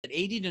that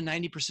 80 to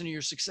 90% of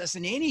your success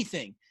in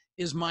anything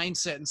is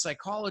mindset and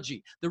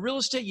psychology. The real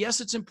estate, yes,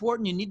 it's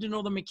important. You need to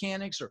know the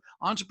mechanics, or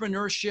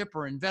entrepreneurship,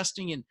 or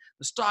investing in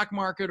the stock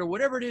market, or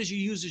whatever it is you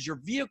use as your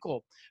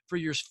vehicle for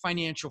your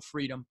financial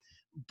freedom.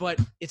 But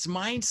it's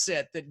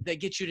mindset that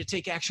gets you to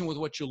take action with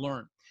what you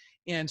learn.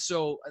 And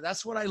so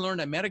that's what I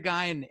learned. I met a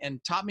guy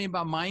and taught me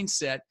about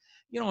mindset.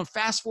 And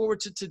fast forward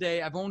to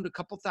today, I've owned a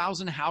couple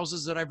thousand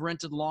houses that I've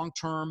rented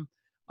long-term,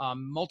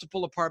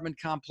 multiple apartment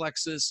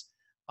complexes.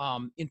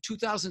 In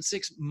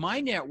 2006, my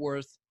net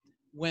worth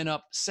went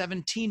up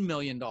 $17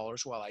 million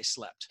while I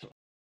slept.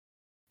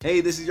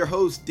 Hey, this is your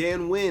host,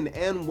 Dan Wynn,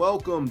 and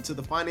welcome to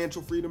the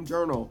Financial Freedom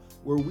Journal,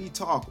 where we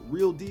talk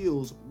real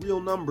deals,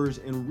 real numbers,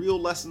 and real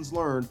lessons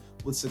learned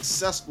with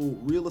successful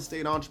real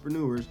estate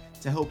entrepreneurs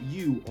to help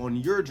you on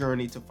your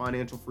journey to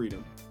financial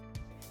freedom.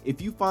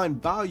 If you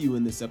find value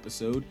in this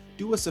episode,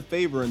 do us a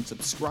favor and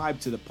subscribe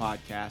to the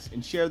podcast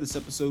and share this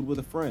episode with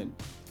a friend.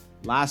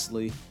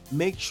 Lastly,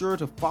 make sure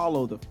to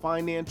follow the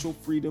Financial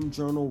Freedom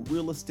Journal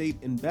Real Estate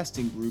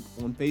Investing Group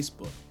on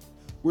Facebook.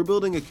 We're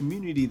building a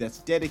community that's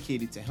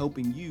dedicated to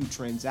helping you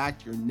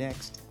transact your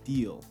next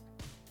deal.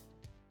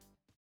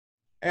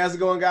 Hey, how's it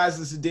going, guys?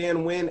 This is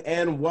Dan Wynn,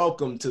 and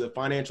welcome to the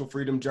Financial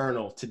Freedom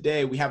Journal.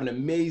 Today, we have an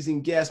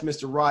amazing guest,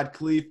 Mr. Rod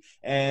Khleif,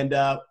 and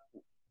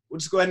we'll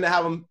just go ahead and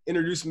have him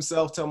introduce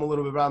himself, tell him a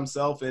little bit about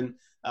himself, and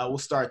we'll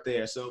start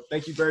there. So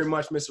thank you very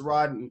much, Mr.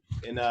 Rod, and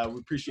we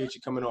appreciate you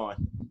coming on.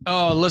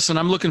 Oh, listen,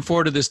 I'm looking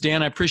forward to this,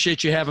 Dan. I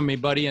appreciate you having me,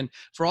 buddy. And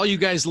for all you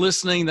guys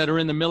listening that are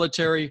in the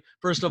military,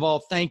 first of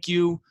all, thank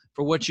you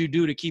for what you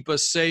do to keep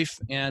us safe.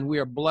 And we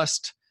are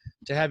blessed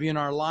to have you in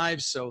our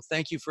lives. So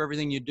thank you for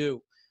everything you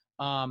do.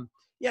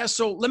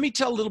 So let me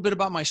tell a little bit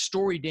about my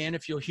story, Dan,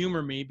 if you'll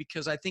humor me,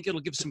 because I think it'll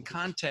give some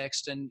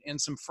context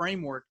and some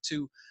framework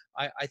to,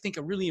 I think,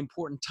 a really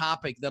important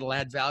topic that'll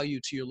add value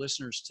to your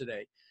listeners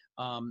today.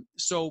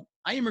 So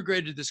I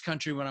immigrated to this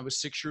country when I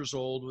was 6 years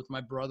old with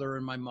my brother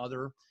and my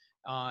mother.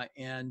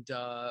 And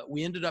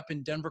we ended up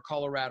in Denver,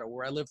 Colorado,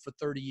 where I lived for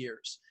 30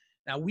 years.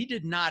 Now, we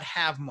did not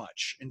have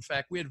much. In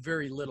fact, we had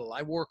very little.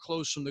 I wore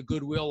clothes from the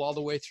Goodwill all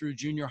the way through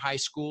junior high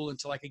school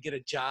until I could get a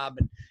job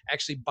and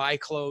actually buy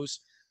clothes.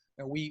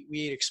 And we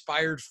ate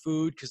expired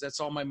food because that's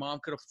all my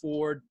mom could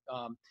afford.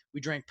 We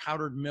drank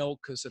powdered milk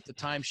because at the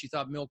time she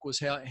thought milk was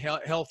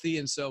healthy.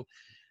 And so,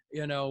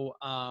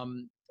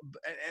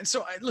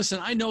 listen,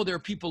 I know there are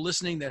people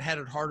listening that had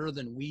it harder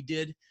than we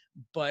did,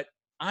 but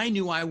I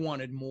knew I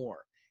wanted more.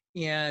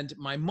 And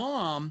my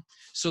mom,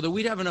 so that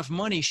we'd have enough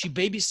money, she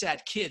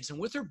babysat kids. And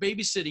with her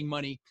babysitting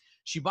money,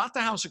 she bought the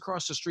house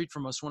across the street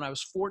from us when I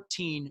was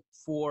 14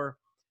 for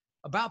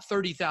about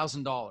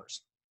 $30,000.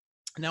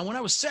 Now, when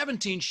I was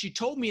 17, she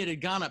told me it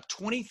had gone up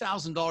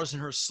 $20,000 in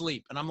her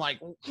sleep. And I'm like,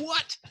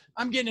 what?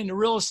 I'm getting into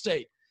real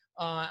estate.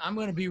 I'm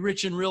going to be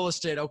rich in real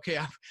estate. Okay,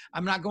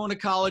 I'm not going to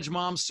college,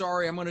 Mom.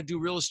 Sorry, I'm going to do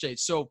real estate.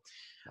 So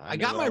I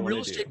got my real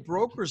estate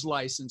broker's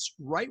license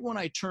right when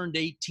I turned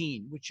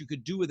 18, which you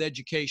could do with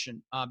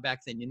education back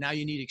then. Now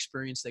you need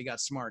experience. They got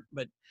smart.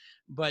 But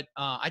right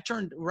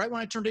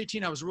when I turned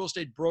 18, I was a real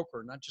estate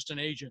broker, not just an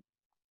agent.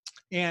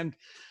 And,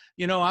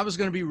 I was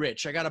going to be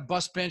rich. I got a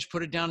bus bench,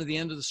 put it down to the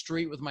end of the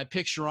street with my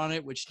picture on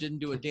it, which didn't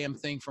do a damn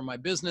thing for my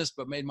business,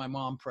 but made my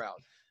mom proud.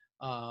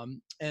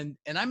 And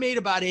I made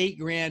about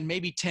 $8,000,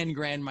 maybe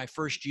 $10,000 my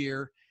first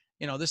year.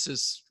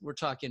 We're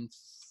talking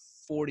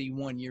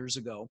 41 years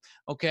ago.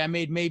 Okay. I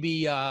made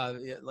maybe,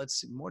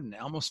 let's see, more than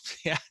that, almost,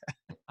 yeah,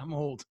 I'm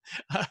old,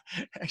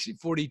 actually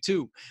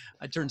 42.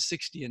 I turned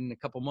 60 in a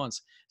couple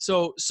months.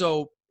 So,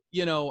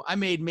 I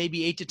made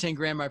maybe 8 to 10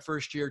 grand my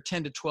first year,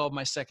 10 to 12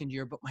 my second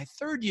year, but my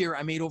third year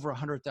I made over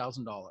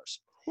 $100,000.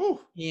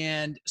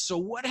 And so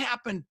what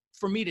happened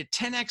for me to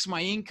 10x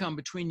my income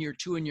between year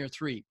 2 and year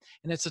 3?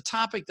 And it's a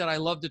topic that I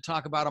love to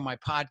talk about on my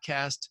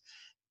podcast.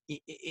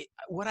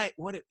 What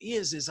it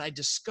is I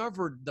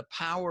discovered the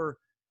power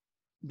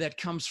that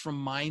comes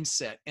from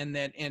mindset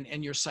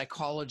and your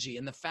psychology,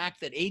 and the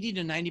fact that 80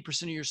 to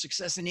 90% of your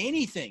success in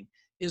anything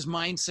is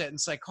mindset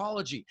and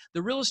psychology.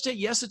 The real estate,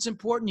 yes, it's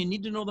important. You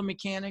need to know the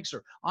mechanics,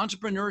 or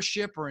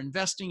entrepreneurship, or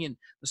investing in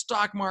the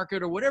stock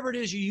market, or whatever it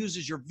is you use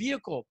as your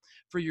vehicle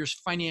for your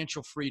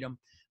financial freedom.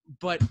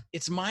 But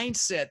it's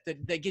mindset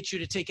that gets you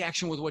to take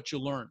action with what you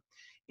learn.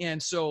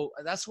 And so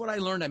that's what I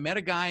learned. I met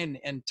a guy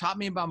and taught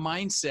me about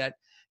mindset.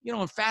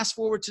 And fast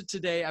forward to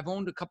today, I've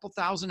owned a couple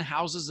thousand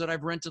houses that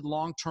I've rented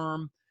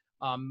long-term,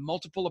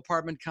 multiple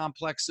apartment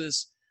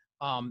complexes.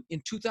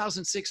 In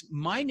 2006,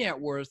 my net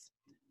worth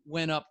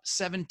went up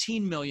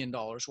 $17 million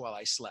while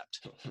I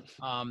slept.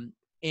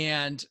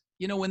 And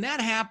when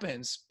that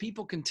happens,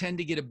 people can tend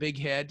to get a big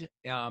head.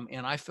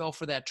 And I fell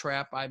for that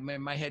trap.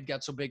 My head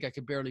got so big I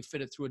could barely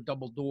fit it through a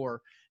double door.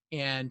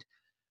 And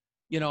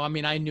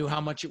I knew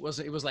how much it was.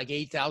 It was like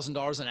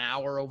 $8,000 an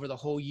hour over the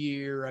whole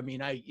year. And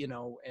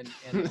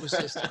it was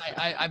just,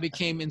 I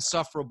became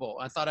insufferable.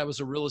 I thought I was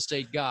a real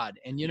estate god.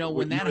 And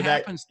when that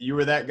happens, you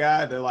were that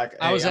guy. They're like, hey,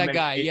 I was that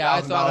guy. Yeah.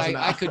 I thought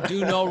I could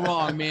do no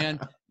wrong, man.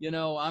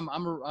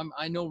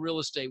 I know real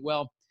estate.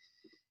 Well,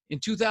 in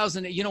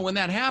 2008, when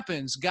that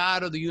happens,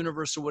 God or the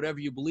universe or whatever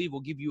you believe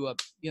will give you a,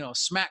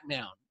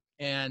 smackdown.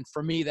 And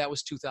for me, that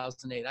was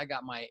 2008. I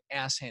got my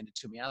ass handed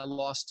to me. I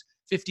lost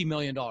 $50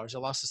 million. I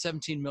lost the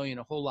 17 million,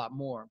 a whole lot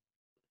more.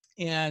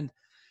 And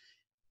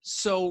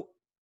so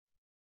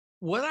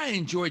what I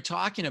enjoy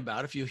talking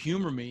about, if you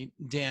humor me,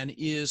 Dan,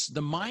 is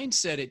the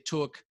mindset it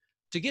took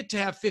to get to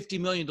have 50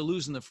 million to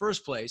lose in the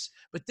first place,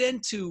 but then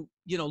to,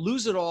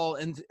 lose it all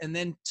and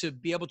then to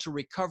be able to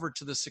recover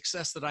to the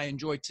success that I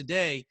enjoy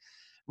today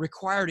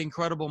required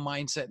incredible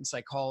mindset and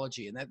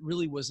psychology. And that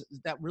really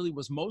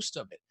was most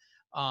of it.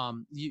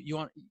 You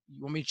want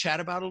me to chat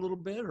about it a little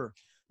bit or?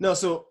 No,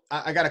 so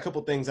I got a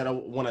couple things that I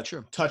want to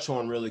Sure. touch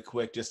on really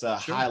quick, just to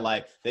Sure.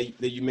 highlight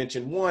that you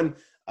mentioned. One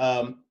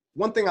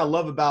thing I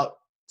love about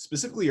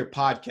specifically your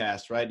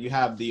podcast, right? You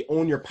have the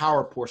Own Your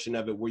Power portion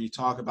of it where you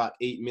talk about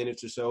 8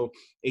 minutes or so,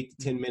 8 to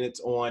 10 minutes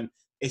on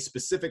a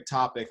specific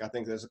topic. I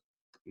think there's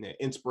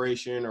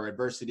inspiration or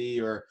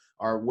adversity or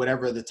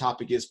whatever the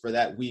topic is for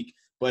that week.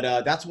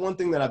 But that's one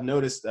thing that I've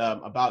noticed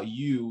about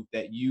you,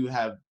 that you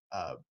have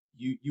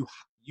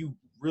you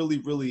really,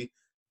 really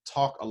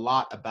talk a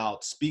lot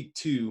about, speak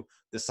to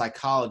the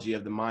psychology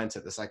of the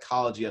mindset, the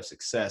psychology of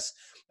success.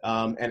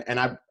 And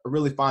I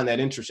really find that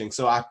interesting.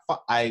 So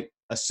I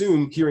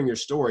assume hearing your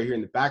story,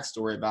 hearing the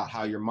backstory about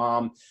how your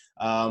mom,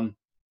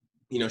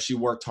 she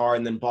worked hard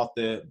and then bought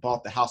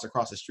the house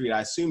across the street.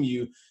 I assume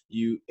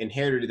you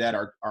inherited that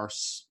or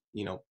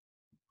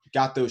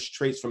got those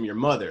traits from your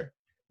mother.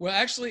 Well,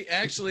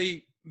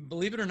 actually,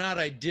 believe it or not,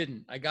 I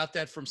didn't. I got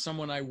that from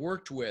someone I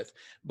worked with,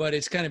 but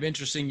it's kind of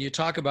interesting. You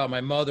talk about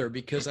my mother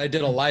because I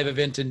did a live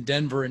event in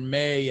Denver in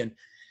May,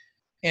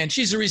 and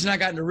she's the reason I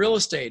got into real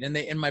estate.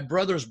 And my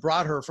brothers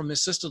brought her from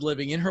assisted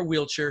living in her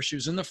wheelchair. She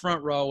was in the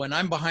front row, and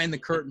I'm behind the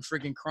curtain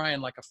freaking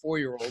crying like a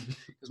 4-year-old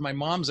because my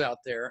mom's out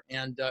there.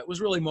 And it was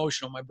really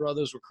emotional. My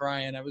brothers were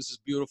crying. It was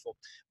just beautiful.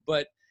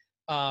 But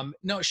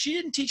no, she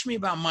didn't teach me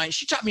about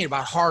she taught me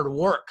about hard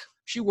work.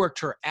 She worked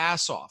her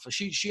ass off.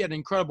 She had an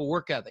incredible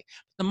work ethic.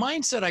 The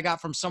mindset I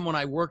got from someone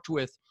I worked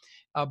with,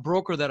 a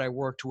broker that I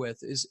worked with,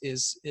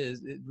 is a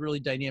really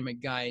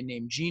dynamic guy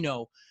named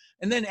Gino.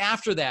 And then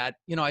after that,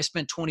 I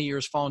spent 20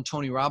 years following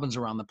Tony Robbins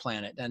around the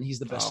planet, and he's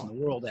the best in the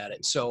world at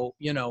it. So,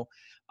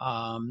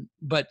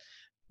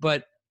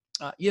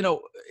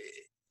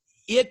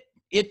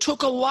 it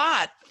took a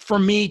lot for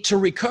me to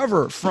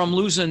recover from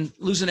losing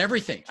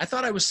everything. I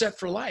thought I was set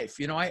for life.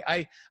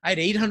 I had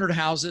 800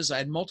 houses, I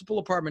had multiple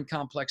apartment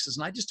complexes,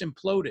 and I just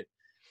imploded.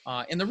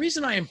 And the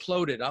reason I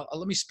imploded,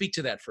 let me speak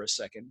to that for a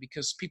second,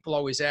 because people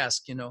always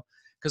ask,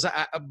 because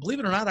I believe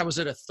it or not, I was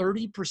at a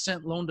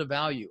 30% loan to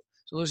value.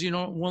 So those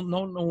don't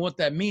know what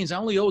that means. I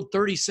only owed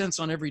 30 cents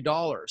on every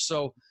dollar.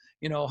 So,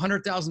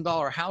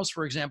 $100,000 house,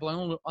 for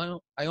example,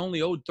 I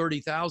only owed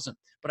 30,000,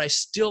 but I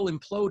still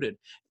imploded.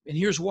 And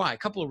here's why, a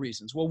couple of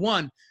reasons. Well,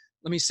 one,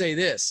 let me say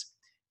this.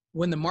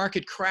 When the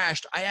market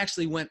crashed, I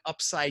actually went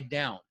upside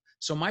down.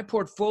 So my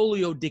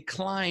portfolio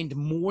declined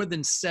more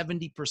than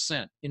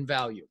 70% in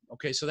value.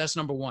 Okay, so that's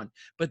number one.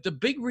 But the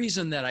big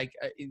reason that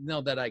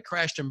I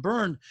crashed and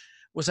burned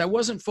was I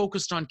wasn't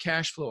focused on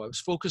cash flow. I was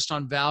focused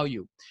on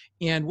value.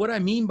 And what I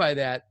mean by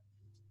that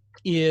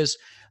is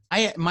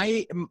it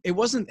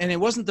wasn't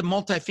the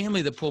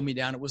multifamily that pulled me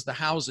down. It was the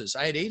houses.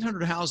 I had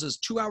 800 houses,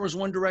 2 hours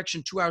one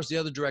direction, 2 hours the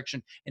other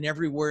direction, and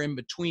everywhere in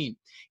between.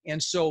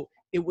 And so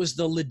it was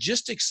the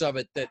logistics of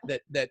it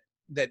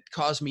that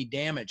caused me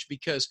damage.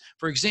 Because,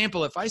 for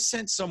example, if I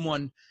sent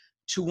someone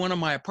to one of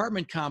my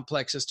apartment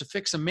complexes to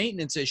fix a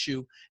maintenance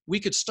issue, we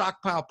could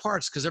stockpile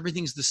parts because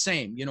everything's the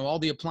same. All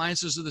the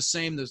appliances are the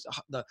same.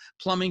 The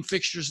plumbing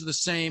fixtures are the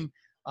same.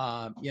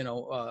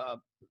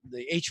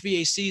 The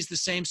HVAC is the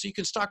same. So you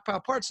can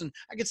stockpile parts, and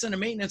I could send a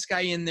maintenance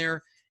guy in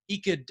there. He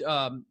could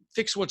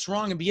fix what's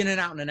wrong and be in and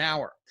out in an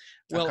hour.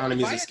 Well,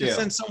 economies if I of had scale. to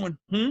send someone,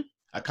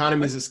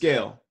 Economies of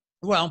scale.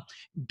 Well,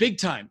 big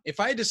time.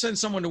 If I had to send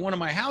someone to one of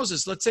my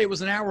houses, let's say it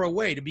was an hour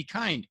away, to be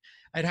kind,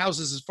 I had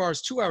houses as far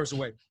as 2 hours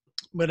away,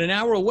 but an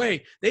hour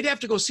away, they'd have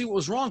to go see what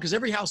was wrong because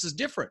every house is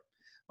different.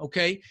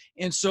 Okay.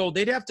 And so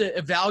they'd have to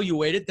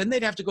evaluate it. Then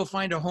they'd have to go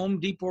find a Home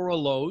Depot or a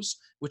Lowe's,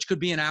 which could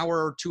be an hour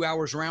or 2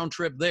 hours round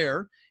trip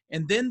there.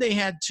 And then they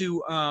had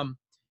to,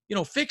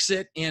 fix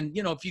it. And,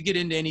 if you get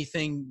into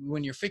anything,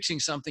 when you're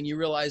fixing something, you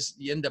realize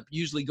you end up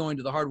usually going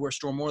to the hardware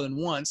store more than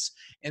once.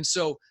 And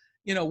so,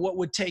 what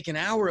would take an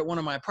hour at one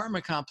of my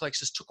apartment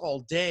complexes took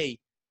all day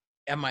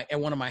at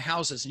one of my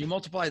houses. And you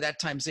multiply that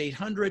times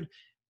 800.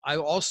 I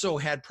also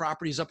had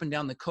properties up and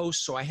down the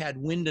coast. So I had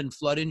wind and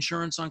flood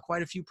insurance on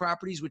quite a few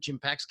properties, which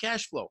impacts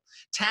cash flow.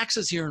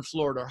 Taxes here in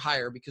Florida are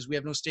higher because we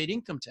have no state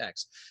income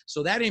tax.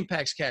 So that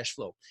impacts cash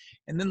flow.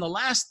 And then the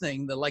last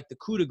thing, the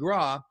coup de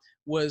grace,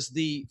 was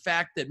the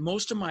fact that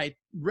most of my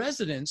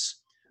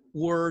residents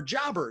were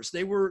jobbers.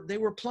 They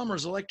were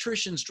plumbers,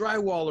 electricians,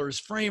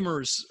 drywallers,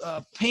 framers,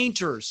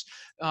 painters,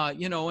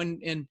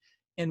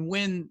 and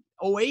when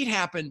 2008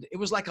 happened, it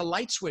was like a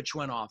light switch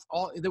went off.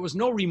 There was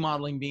no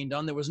remodeling being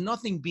done. There was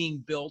nothing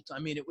being built. I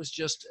mean, it was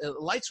just a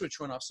light switch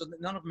went off, so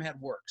that none of them had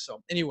work.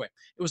 So anyway,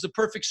 it was the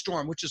perfect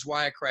storm, which is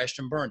why I crashed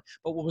and burned.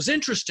 But what was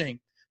interesting,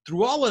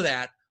 through all of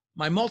that,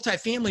 my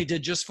multifamily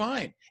did just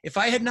fine. If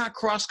I had not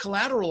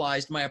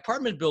cross-collateralized my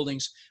apartment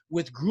buildings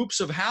with groups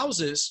of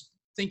houses,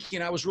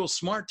 thinking I was real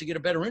smart to get a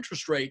better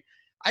interest rate,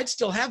 I'd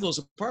still have those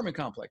apartment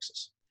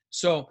complexes.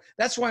 So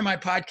that's why my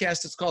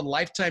podcast is called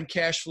Lifetime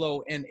Cash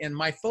Flow, and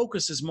my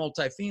focus is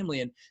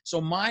multifamily. And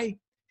so my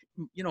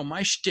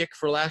shtick,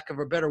 for lack of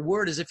a better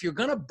word, is if you're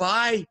going to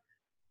buy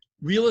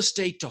real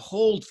estate to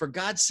hold, for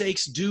God's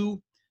sakes,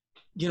 do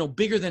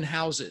bigger than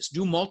houses.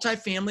 Do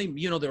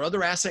multifamily. There are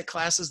other asset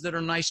classes that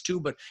are nice too,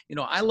 but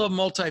I love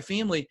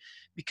multifamily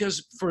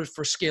because for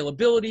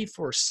scalability,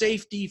 for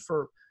safety,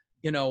 for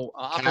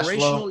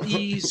operational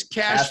ease,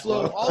 cash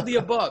flow, all the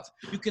above.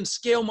 You can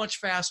scale much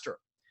faster.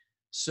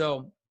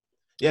 So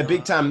yeah,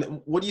 big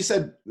time. What you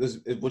said,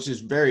 which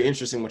is very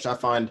interesting, which I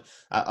find,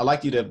 I'd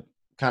like you to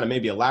kind of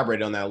maybe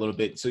elaborate on that a little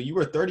bit. So you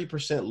were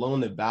 30%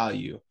 loan to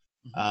value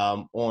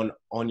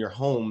on your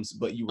homes,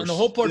 but you were on the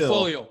whole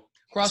portfolio.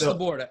 Across the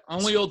board, I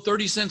only owed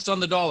 30 cents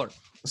on the dollar.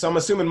 So I'm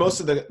assuming most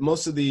of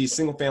the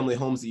single family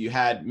homes that you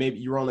had, maybe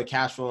you were only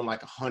cash flowing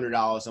like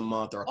 $100 a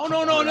month or.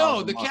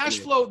 No. The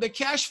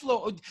cash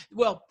flow.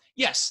 Well,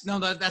 yes, no,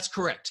 that's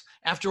correct.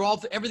 After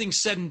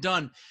everything's said and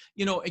done,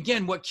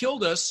 again, what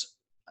killed us,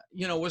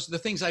 was the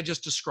things I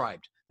just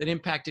described that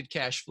impacted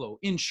cash flow: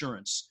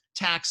 insurance,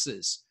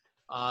 taxes,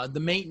 the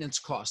maintenance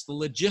costs, the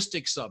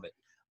logistics of it,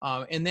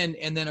 and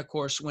then of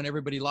course when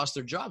everybody lost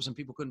their jobs and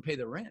people couldn't pay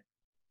their rent.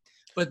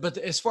 But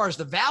as far as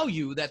the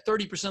value, that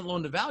 30%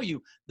 loan to value,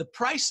 the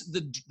price,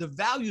 the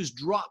values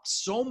dropped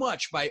so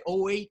much by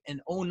 08 and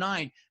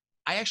 09,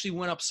 I actually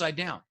went upside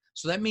down.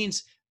 So that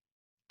means,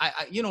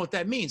 you know what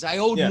that means? I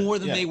owed more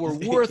than they were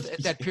worth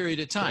at that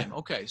period of time.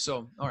 Okay,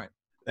 so, all right.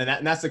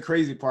 And that's the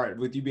crazy part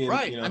with you being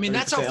right. I mean,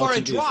 that's how far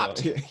it dropped.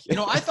 So.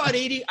 I thought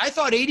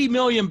 80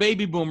 million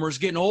baby boomers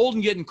getting old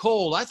and getting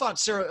cold. I thought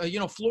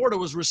Florida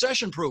was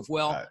recession proof.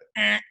 Well,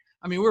 I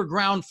mean, we're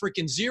ground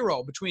freaking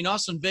zero between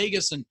us and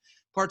Vegas and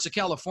parts of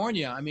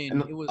California. I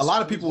mean, it was a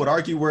lot of people would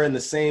argue we're in the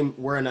same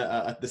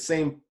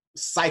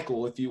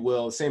cycle, if you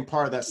will, the same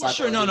part of that cycle. Well,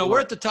 sure, no, we're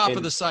at the top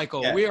of the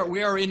cycle. Yeah.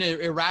 We are in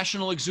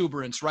irrational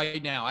exuberance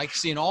right now. I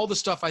see in all the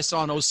stuff I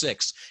saw in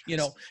 06.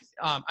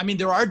 I mean,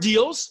 there are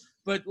deals,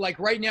 but like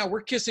right now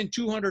we're kissing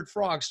 200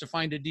 frogs to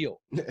find a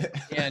deal.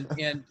 and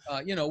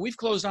we've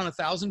closed on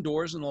 1,000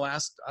 doors in the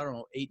last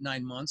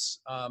 8-9 months.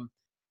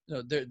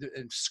 They're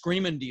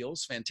screaming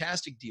deals,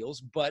 fantastic deals,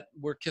 but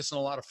we're kissing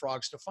a lot of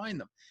frogs to find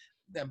them.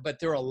 But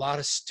there are a lot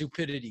of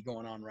stupidity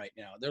going on right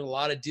now. There are a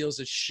lot of deals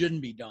that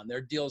shouldn't be done. There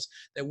are deals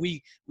that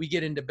we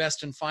get into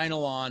best and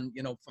final on,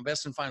 from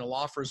best and final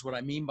offers, what I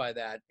mean by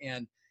that.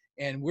 And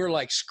we're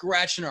like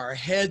scratching our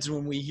heads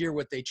when we hear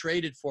what they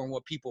traded for and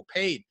what people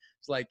paid.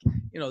 It's like,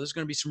 there's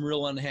going to be some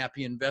real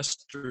unhappy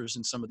investors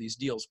in some of these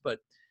deals, but,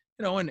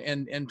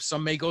 and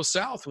some may go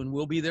south when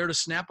we'll be there to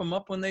snap them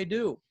up when they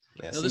do.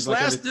 Yeah, this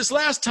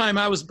last time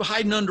I was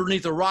hiding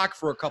underneath a rock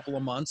for a couple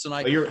of months,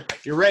 and you're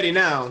ready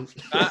now.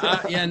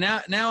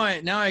 Now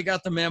I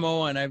got the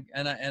memo, and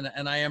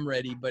I am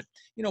ready. But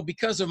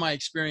because of my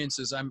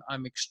experiences,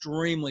 I'm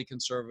extremely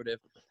conservative.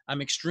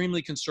 I'm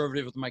extremely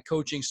conservative with my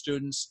coaching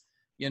students.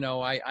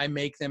 I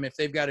make them, if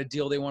they've got a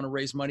deal they want to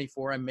raise money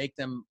for, I make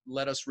them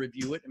let us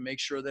review it and make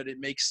sure that it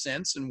makes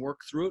sense and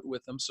work through it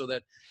with them, so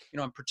that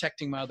I'm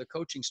protecting my other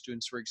coaching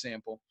students, for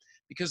example.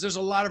 Because there's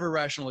a lot of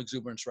irrational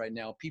exuberance right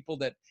now. People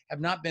that have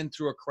not been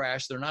through a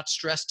crash, they're not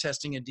stress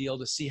testing a deal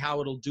to see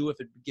how it'll do if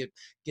it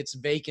gets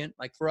vacant.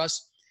 Like for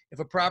us, if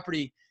a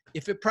property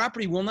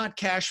will not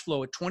cash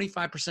flow at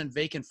 25%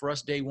 vacant for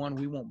us day one,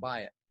 we won't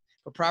buy it.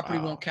 If a property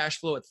won't cash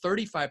flow at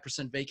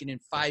 35% vacant in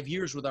 5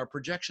 years with our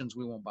projections,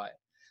 we won't buy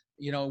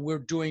it. We're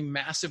doing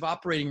massive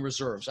operating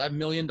reserves. I have $1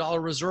 million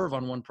reserve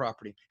on one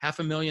property,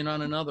 $500,000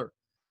 on another.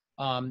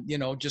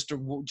 Just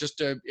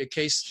a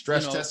case.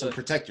 Stress test and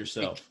protect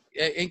yourself.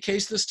 In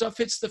case this stuff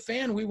hits the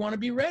fan, we want to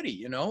be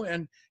ready,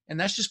 and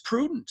that's just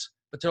prudent.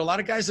 But there are a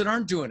lot of guys that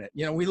aren't doing it.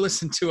 We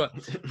listened to a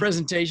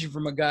presentation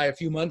from a guy a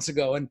few months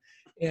ago, and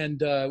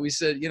we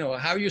said,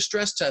 how are you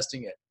stress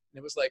testing it? And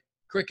it was like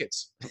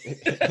crickets.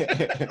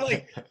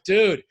 Like,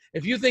 dude,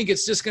 if you think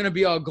it's just going to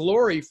be all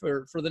glory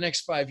for the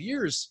next 5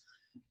 years,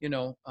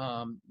 you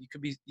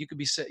could be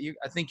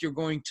I think you're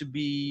going to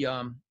be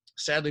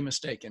sadly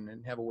mistaken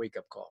and have a wake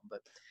up call.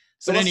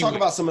 So let's talk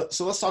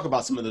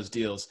about some of those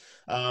deals.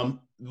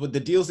 With the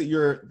deals that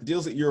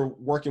you're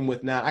working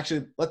with now.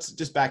 Actually, let's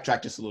just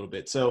backtrack just a little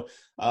bit. So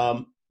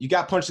you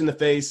got punched in the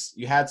face.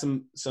 You had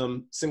some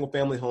single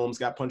family homes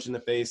got punched in the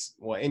face.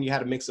 Well, and you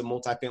had a mix of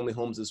multifamily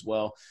homes as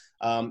well.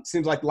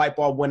 Seems like the light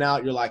bulb went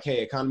out. You're like,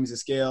 hey, economies of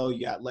scale.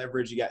 You got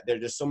leverage.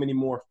 There's just so many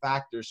more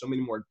factors, so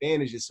many more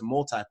advantages to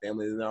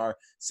multifamily than there are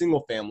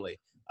single family.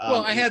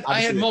 Well, I had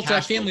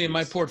multifamily in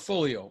my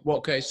portfolio. Well,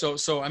 okay,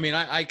 so I mean,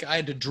 I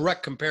had a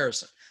direct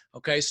comparison.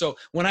 Okay, so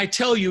when I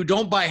tell you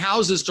don't buy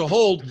houses to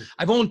hold,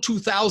 I've owned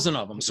 2,000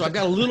 of them, so I've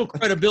got a little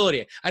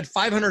credibility. I had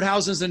 500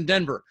 houses in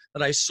Denver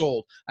that I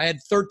sold. I had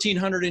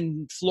 1,300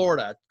 in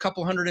Florida, a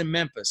couple hundred in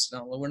Memphis.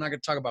 No, we're not going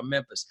to talk about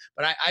Memphis,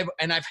 but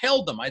I've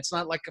held them. It's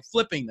not like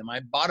flipping them. I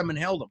bought them and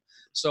held them.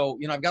 So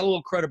I've got a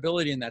little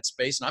credibility in that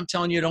space, and I'm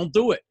telling you, don't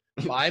do it.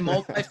 buy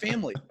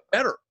multifamily.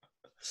 Better.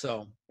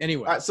 So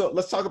anyway. All right, so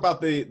let's talk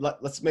about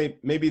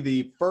maybe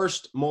the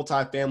first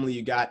multifamily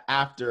you got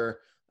after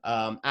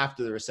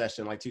the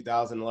recession, like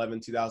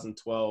 2011,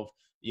 2012.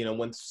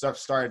 When stuff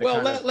started.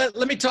 Well,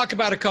 let me talk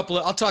about a couple.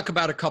 I'll talk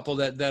about a couple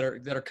that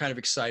are kind of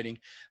exciting.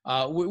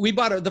 We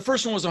bought the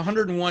first one was a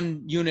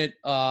 101 unit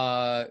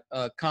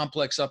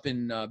complex up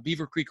in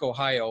Beaver Creek,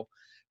 Ohio.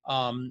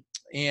 And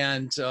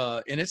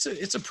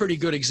it's a pretty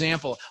good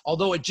example.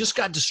 Although it just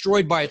got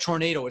destroyed by a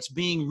tornado, it's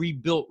being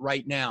rebuilt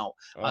right now.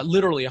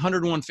 Literally,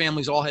 101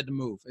 families all had to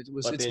move.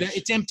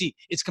 It's empty.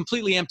 It's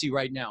completely empty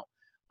right now.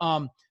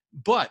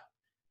 But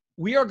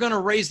we are going to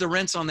raise the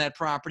rents on that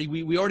property.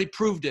 We already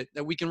proved it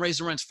that we can raise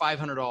the rents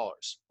 $500.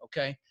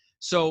 Okay,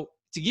 so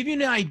to give you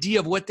an idea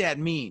of what that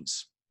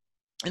means.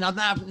 And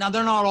now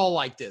they're not all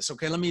like this.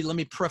 Okay, let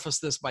me preface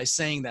this by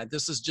saying that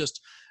this is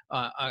just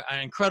an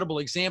incredible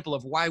example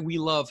of why we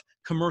love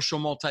commercial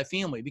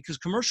multifamily, because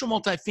commercial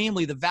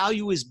multifamily, the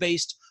value is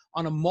based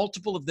on a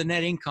multiple of the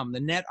net income, the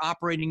net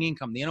operating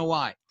income, the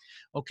NOI.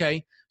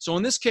 Okay, so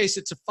in this case,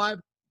 it's a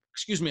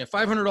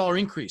 $500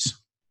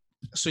 increase.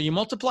 So you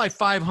multiply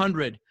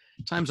 500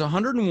 times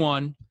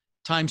 101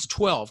 times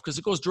 12, because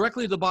it goes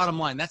directly to the bottom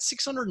line. That's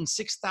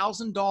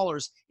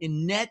 $606,000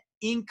 in net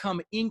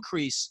income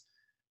increase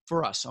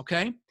for us.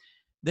 Okay.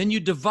 Then you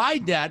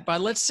divide that by,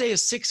 let's say, a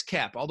 6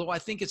 cap, although I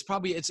think it's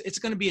probably, it's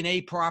going to be an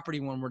A property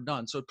when we're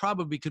done. So it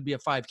probably could be a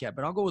 5 cap,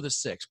 but I'll go with a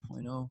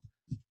 6.0.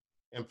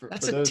 And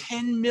that's a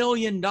 $10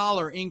 million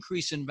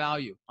increase in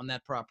value on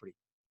that property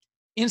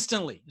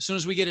instantly, as soon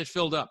as we get it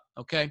filled up.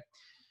 Okay.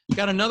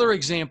 Got another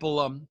example,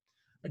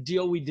 a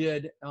deal we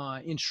did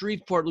in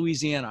Shreveport,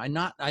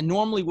 Louisiana. I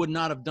normally would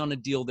not have done a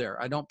deal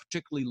there. I don't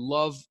particularly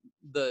love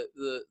the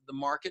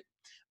market,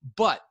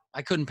 but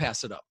I couldn't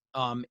pass it up.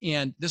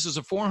 And this is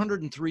a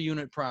 403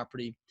 unit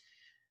property.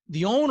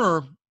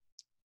 The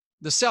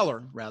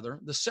seller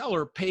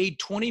paid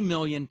 $20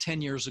 million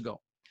 10 years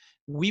ago.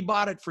 We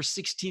bought it for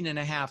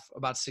 16.5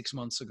 about 6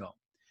 months ago.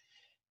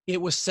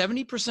 It was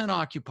 70%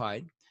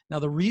 occupied. Now,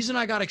 the reason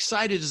I got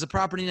excited is the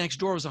property next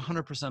door was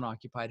 100%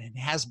 occupied and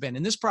has been.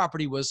 And this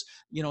property was,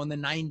 in the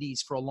 90s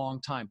for a long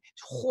time.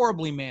 It's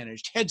horribly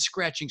managed,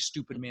 head-scratching,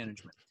 stupid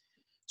management.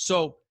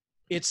 So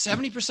it's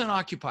 70%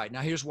 occupied.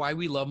 Now, here's why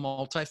we love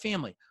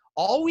multifamily.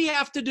 All we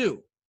have to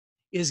do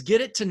is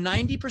get it to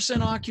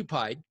 90%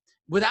 occupied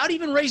without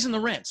even raising the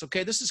rents.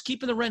 Okay, this is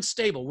keeping the rents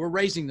stable. We're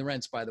raising the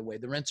rents, by the way.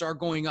 The rents are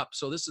going up.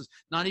 So this is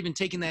not even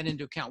taking that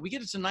into account. We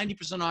get it to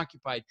 90%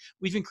 occupied.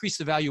 We've increased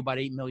the value about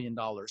 $8 million.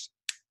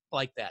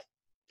 Like that.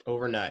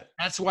 Overnight.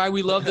 That's why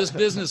we love this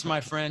business,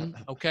 my friend.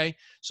 Okay.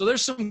 So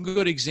there's some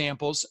good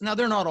examples. Now,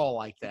 they're not all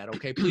like that.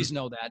 Okay. Please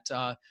know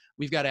that.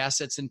 We've got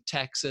assets in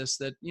Texas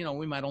that,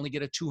 we might only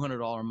get a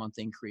 $200 a month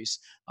increase.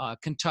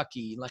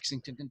 Kentucky,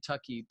 Lexington,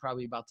 Kentucky,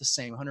 probably about the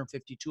same, $150,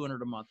 $200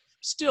 a month.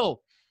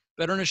 Still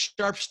better than a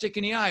sharp stick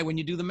in the eye when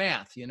you do the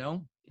math, You're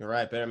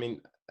right. But I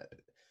mean,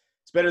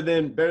 it's better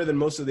than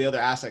most of the other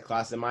asset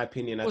classes, in my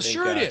opinion. I think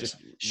sure it is.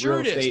 Just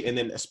real estate, and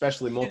then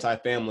especially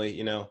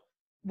multifamily,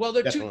 Well,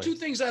 there are two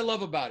things I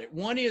love about it.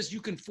 One is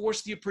you can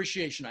force the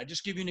appreciation. I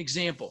just give you an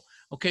example.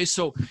 Okay,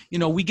 so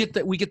we get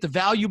the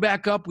value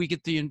back up. We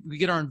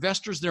get our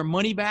investors their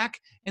money back,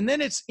 and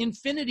then it's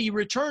infinity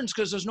returns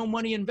because there's no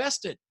money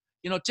invested.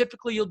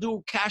 Typically you'll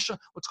do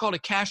what's called a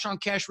cash on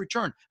cash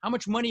return. How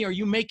much money are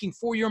you making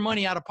for your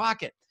money out of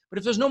pocket? But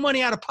if there's no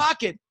money out of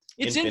pocket,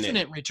 it's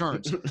infinite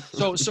returns.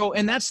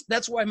 And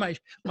that's why my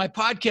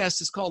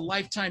podcast is called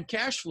Lifetime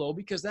Cash Flow,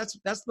 because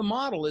that's the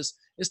model is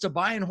to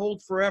buy and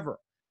hold forever.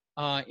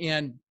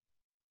 And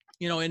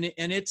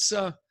it's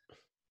an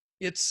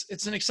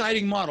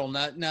exciting model.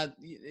 Now,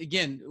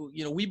 again,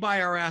 we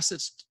buy our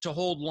assets to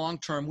hold long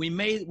term. We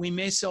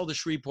may sell the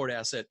Shreveport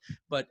asset,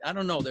 but I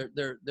don't know.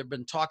 There've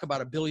been talk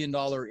about $1 billion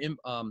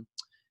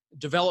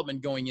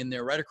development going in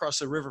there right across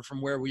the river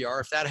from where we are.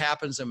 If that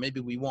happens, then maybe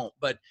we won't.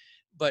 But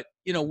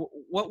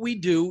what we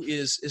do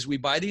is we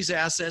buy these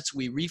assets,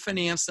 we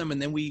refinance them,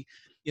 and then we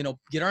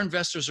get our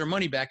investors their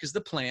money back is the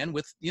plan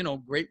with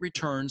great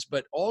returns,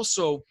 but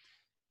also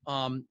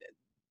and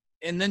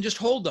then just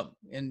hold them.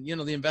 And,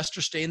 the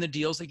investors stay in the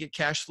deals, they get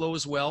cash flow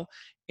as well.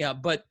 Yeah.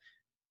 But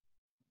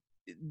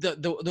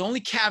the only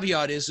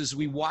caveat is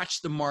we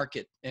watch the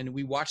market and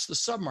we watch the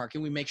sub-market.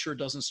 We make sure it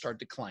doesn't start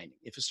declining.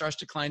 If it starts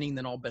declining,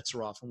 then all bets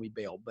are off and we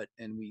bail,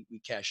 and we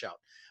cash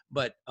out.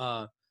 But,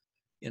 so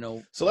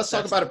let's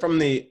talk about it from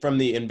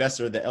the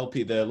investor, the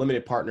LP, the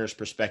limited partners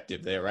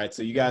perspective there, right?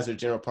 So you guys are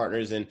general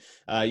partners, and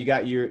you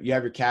have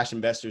your cash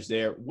investors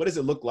there. What does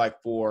it look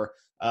like for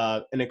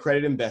an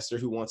accredited investor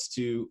who wants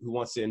to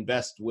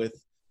invest with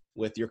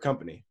your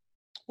company?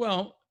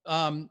 Well,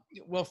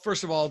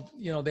 first of all,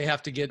 they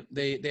have to go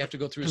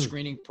through a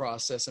screening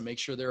process and make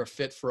sure they're a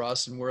fit for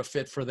us and we're a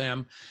fit for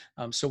them.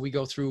 So we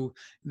go through.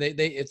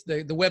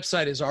 The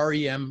website is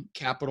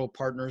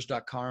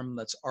remcapitalpartners.com.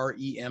 That's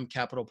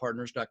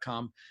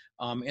remcapitalpartners.com.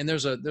 And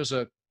there's a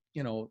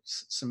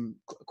some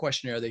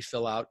questionnaire they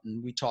fill out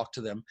and we talk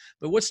to them.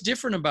 But what's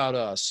different about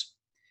us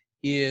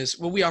is,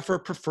 well, we offer a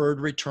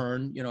preferred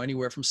return,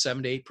 anywhere from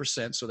 7 to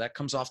 8%. So that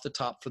comes off the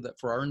top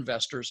for our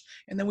investors.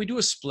 And then we do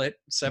a split,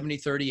 70,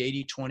 30,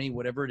 80, 20,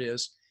 whatever it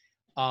is.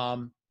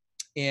 And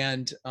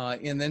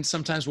then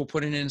sometimes we'll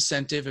put in an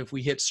incentive if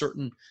we hit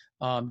certain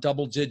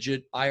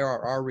double-digit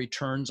IRR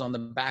returns on the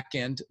back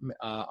end.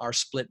 Our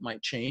split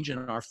might change in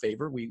our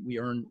favor. We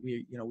earn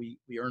a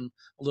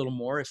little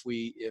more or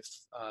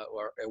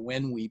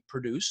when we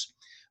produce.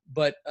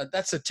 But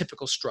that's a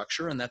typical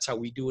structure, and that's how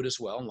we do it as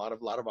well. And a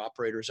lot of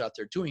operators out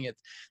there doing it.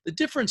 The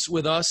difference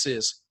with us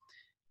is,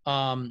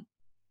 I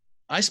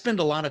spend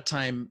a lot of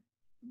time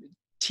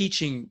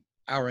teaching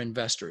our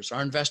investors.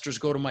 Our investors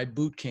go to my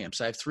boot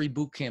camps. I have 3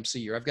 boot camps a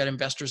year. I've got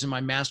investors in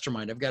my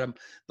mastermind. I've got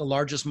the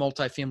largest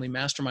multifamily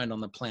mastermind on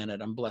the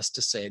planet, I'm blessed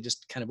to say. I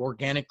just kind of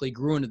organically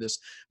grew into this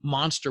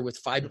monster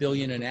with $5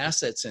 billion in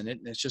assets in it.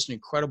 And it's just an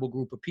incredible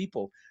group of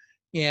people.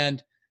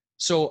 And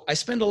so I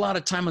spend a lot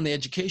of time on the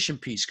education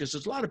piece, because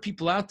there's a lot of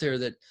people out there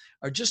that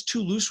are just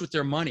too loose with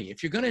their money.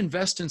 If you're going to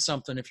invest in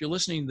something, if you're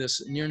listening to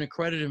this and you're an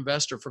accredited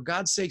investor, for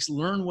God's sakes,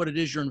 learn what it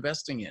is you're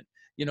investing in.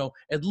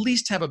 At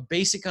least have a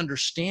basic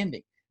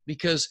understanding.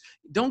 Because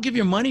don't give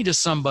your money to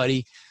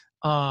somebody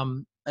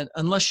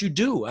unless you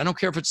do. I don't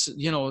care if it's,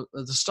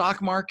 the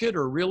stock market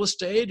or real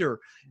estate or,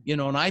 an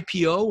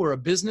IPO or a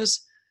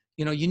business.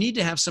 You need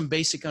to have some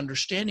basic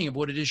understanding of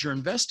what it is you're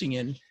investing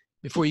in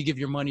before you give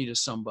your money to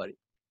somebody.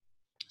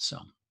 So.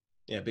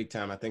 Yeah, big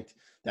time. I think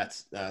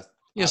that's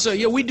yeah. So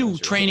yeah, we do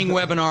training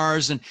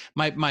webinars, and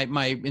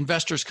my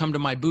investors come to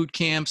my boot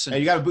camps. And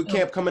you got a boot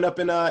camp coming up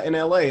in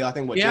LA. I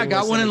think what? Yeah, I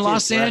got one in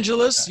Los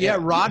Angeles. Right? Yeah,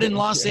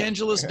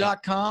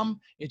 rodinlosangeles.com.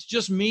 It's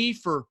just me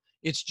for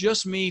 3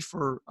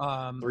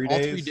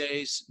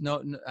 days.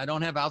 No, I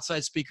don't have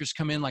outside speakers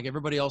come in like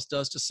everybody else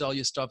does to sell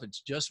you stuff. It's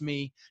just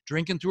me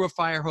drinking through a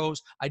fire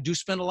hose. I do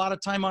spend a lot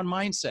of time on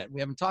mindset. We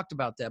haven't talked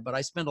about that, but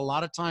I spend a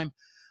lot of time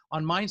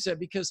on mindset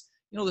because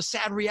the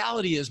sad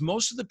reality is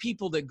most of the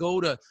people that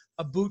go to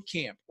a boot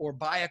camp or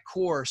buy a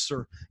course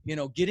or,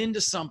 get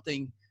into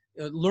something,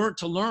 learn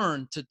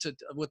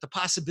with the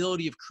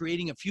possibility of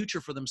creating a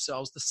future for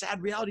themselves. The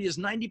sad reality is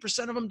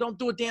 90% of them don't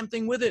do a damn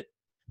thing with it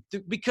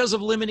because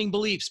of limiting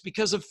beliefs,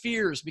 because of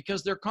fears,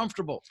 because they're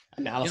comfortable.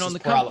 Analysis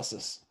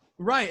paralysis.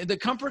 Right. The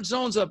comfort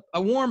zone's a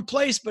warm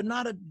place, but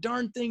not a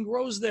darn thing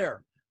grows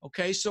there.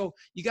 Okay. So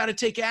you got to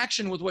take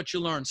action with what you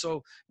learn.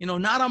 So,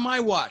 not on my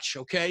watch.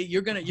 Okay.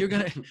 you get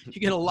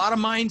a lot of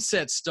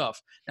mindset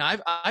stuff. Now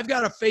I've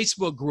got a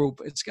Facebook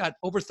group. It's got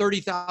over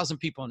 30,000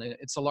 people in it.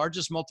 It's the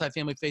largest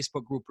multifamily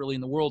Facebook group really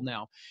in the world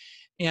now.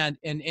 And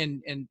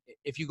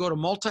if you go to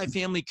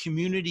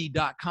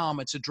multifamilycommunity.com,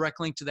 it's a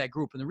direct link to that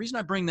group. And the reason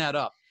I bring that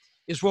up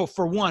is, well,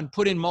 for one,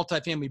 put in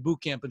multifamily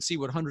boot camp and see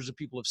what hundreds of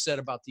people have said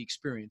about the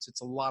experience. It's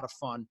a lot of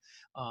fun.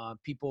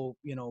 People,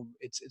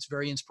 it's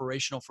very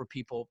inspirational for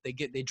people. They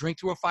drink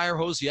through a fire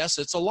hose. Yes,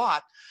 it's a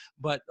lot,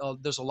 but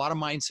there's a lot of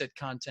mindset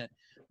content.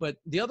 But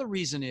the other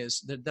reason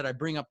is that I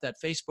bring up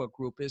that Facebook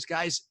group is,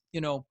 guys,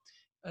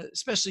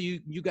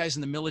 especially you guys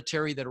in the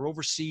military that are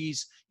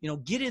overseas,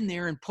 get in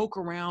there and poke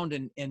around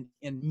and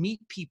meet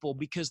people,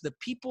 because the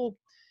people,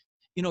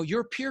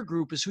 your peer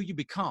group is who you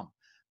become.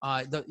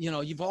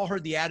 You've all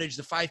heard the adage,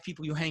 the 5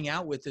 people you hang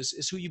out with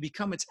is who you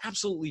become. It's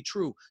absolutely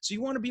true. So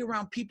you want to be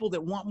around people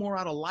that want more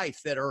out of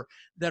life, that are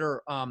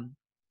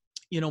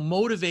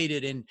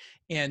motivated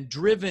and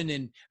driven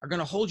and are going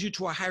to hold you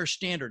to a higher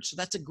standard. So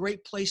that's a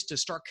great place to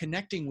start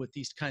connecting with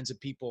these kinds of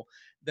people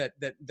that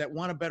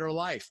want a better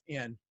life.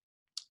 And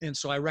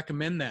so I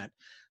recommend that.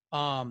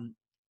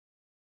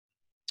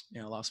 I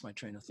lost my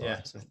train of thought.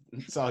 Yeah,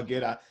 it's all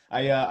good.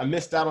 I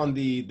missed out on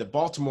the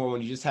Baltimore one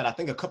you just had, I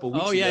think, a couple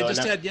weeks ago. Oh yeah,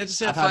 just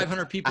had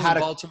 500 people in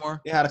Baltimore.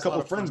 Yeah, I had a couple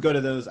friends go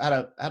to those. I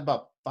had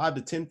about 5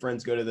 to 10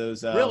 friends go to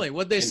those. Really?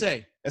 What'd they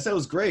say? I said it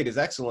was great. It's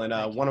excellent.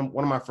 One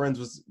of my friends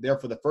was there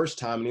for the first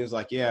time, and he was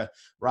like, "Yeah,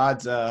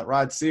 Rod's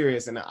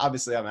serious." And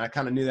obviously, I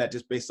kind of knew that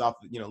just based off,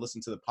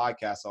 listening to the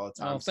podcast all the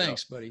time. Oh,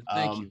 thanks, buddy.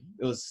 Thank you.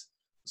 It was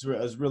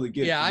really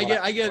good. Yeah, I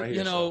get.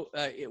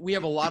 We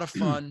have a lot of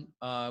fun.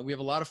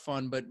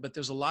 But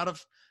there's a lot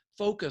of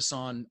focus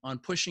on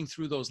pushing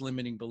through those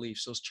limiting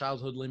beliefs, those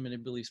childhood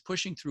limiting beliefs,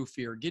 pushing through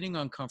fear, getting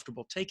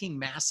uncomfortable, taking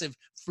massive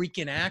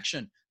freaking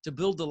action to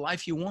build the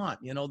life you want.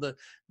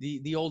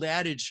 The old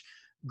adage,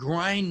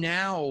 grind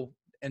now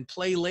and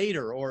play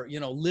later, or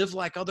live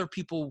like other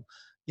people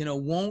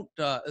won't,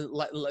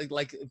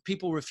 like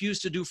people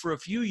refuse to do for a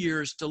few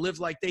years, to live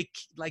like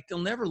they'll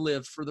never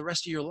live for the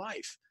rest of your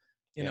life.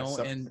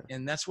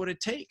 And that's what it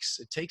takes.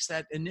 It takes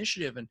that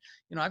initiative. And,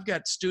 I've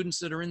got students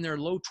that are in their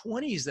low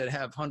 20s that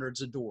have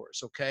hundreds of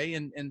doors. Okay.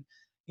 And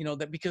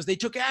that because they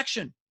took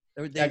action.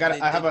 I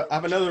have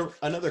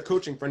another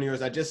coaching friend of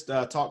yours I just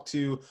talked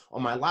to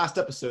on my last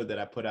episode that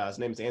I put out. His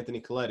name is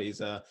Anthony Coletti.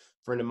 He's a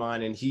friend of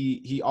mine, and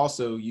he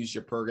also used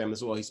your program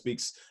as well. He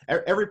speaks.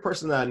 Every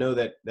person that I know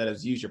that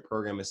has used your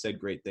program has said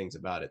great things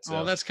about it.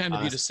 So, that's kind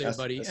of you to say,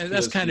 buddy.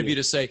 That's kind of you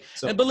to say.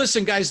 So, but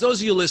listen, guys,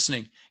 those of you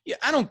listening, you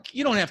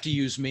don't have to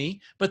use me.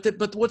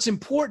 But what's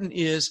important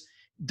is,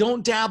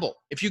 don't dabble.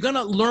 If you're going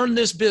to learn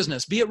this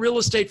business, be it real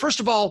estate, first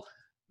of all,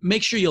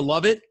 make sure you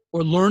love it.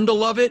 or learn to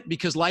love it,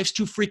 because life's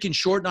too freaking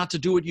short not to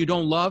do what you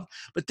don't love.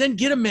 But then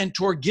get a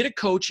mentor, get a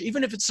coach,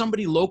 even if it's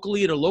somebody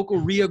locally at a local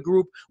RIA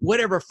group,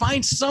 whatever.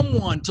 Find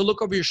someone to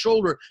look over your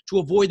shoulder to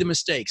avoid the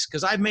mistakes,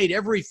 because I've made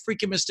every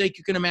freaking mistake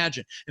you can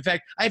imagine. In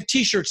fact, I have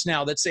T-shirts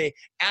now that say,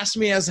 "Ask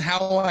me as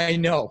how I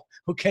know."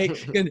 Okay,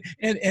 and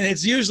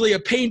it's usually a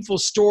painful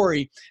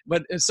story.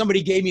 But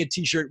somebody gave me a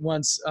T-shirt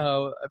once.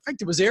 In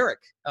fact, it was Eric.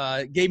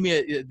 Gave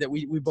me that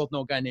we both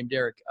know a guy named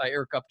Eric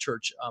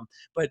Upchurch.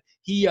 But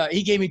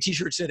he gave me a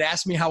T-shirt that said,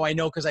 "Ask me how I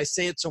know," because I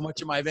say it so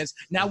much in my events.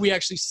 Now we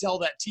actually sell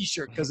that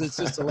T-shirt because it's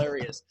just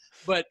hilarious.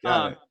 But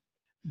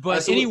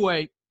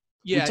anyway,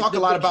 yeah. We talk a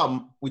lot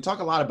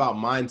about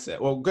mindset.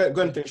 Well, go ahead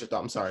and finish your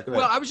thought. I'm sorry. Go ahead.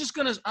 Well, I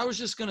was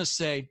just gonna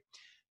say,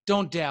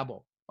 don't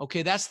dabble.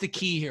 Okay, that's the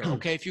key here.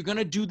 Okay, if you're going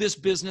to do this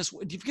business,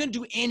 if you're going to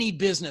do any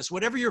business,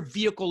 whatever your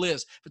vehicle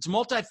is, if it's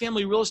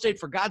multifamily real estate,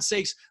 for God's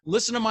sakes,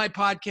 listen to my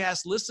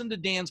podcast, listen to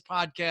Dan's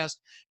podcast.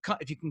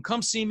 If you can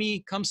come see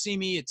me, come see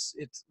me. It's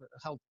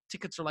how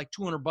tickets are like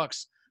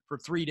 $200 for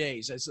 3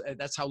 days.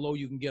 That's how low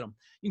you can get them.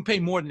 You can pay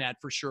more than that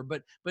for sure.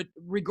 But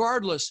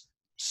regardless,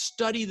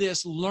 study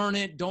this, learn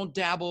it, don't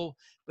dabble.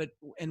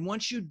 And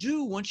once you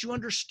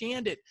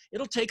understand it,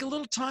 it'll take a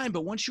little time,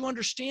 but once you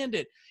understand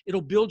it,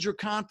 it'll build your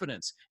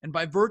confidence. And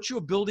by virtue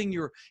of building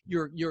your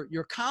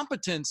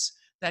competence,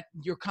 that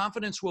your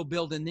confidence will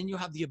build, and then you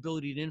have the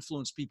ability to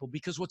influence people.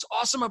 Because what's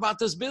awesome about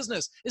this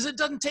business is it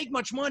doesn't take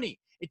much money.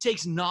 It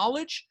takes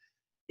knowledge,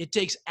 it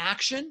takes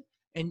action,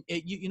 and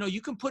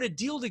you can put a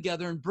deal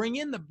together and bring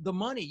in the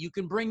money. You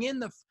can bring in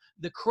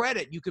the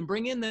credit, you can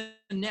bring in the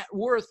net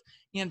worth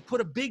and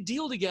put a big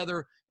deal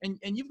together, and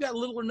you've got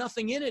little or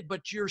nothing in it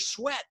but your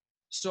sweat.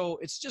 So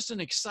it's just an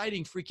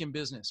exciting freaking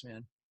business,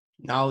 man.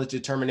 Knowledge,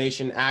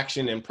 determination,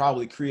 action, and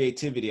probably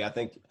creativity. I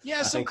think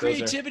some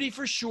creativity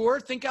for sure.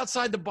 Think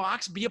outside the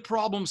box, be a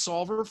problem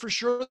solver for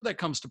sure. That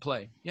comes to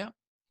play. Yeah.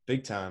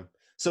 Big time.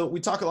 So we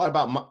talk a lot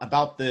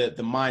about the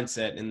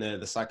mindset and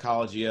the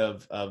psychology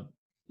of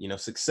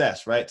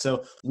success, right?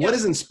 So what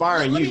is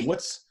inspiring you?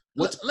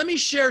 Let me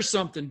share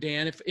something,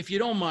 Dan, if you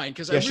don't mind,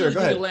 because I really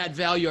think it'll add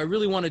value. I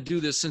really want to do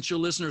this since your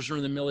listeners are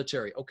in the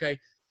military. Okay.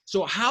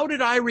 So how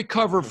did I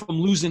recover from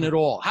losing it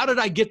all? How did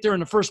I get there in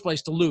the first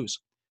place to lose?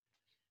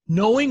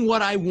 Knowing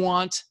what I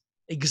want,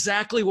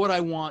 exactly what I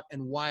want,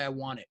 and why I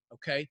want it.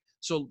 Okay.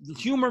 So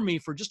humor me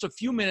for just a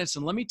few minutes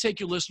and let me take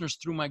your listeners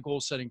through my goal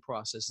setting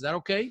process. Is that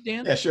okay,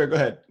 Dan? Yeah, sure. Go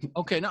ahead.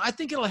 Okay. Now I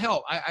think it'll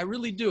help. I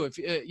really do.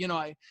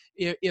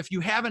 If you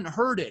haven't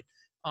heard it,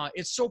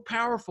 it's so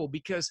powerful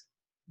because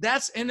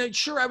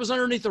sure, I was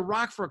underneath a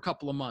rock for a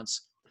couple of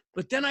months,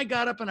 but then I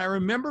got up and I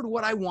remembered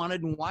what I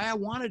wanted and why I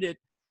wanted it.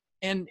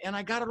 And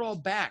I got it all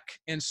back.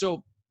 And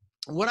so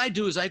what I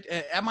do is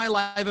at my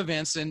live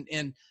events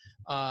and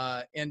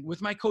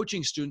with my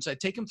coaching students, I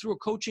take them through a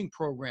coaching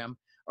program,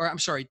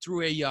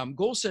 through a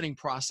goal setting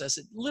process.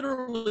 It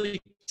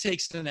literally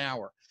takes an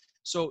hour.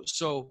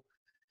 So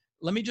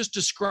let me just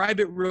describe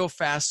it real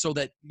fast so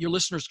that your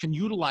listeners can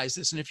utilize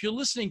this. And if you're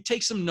listening,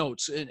 take some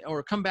notes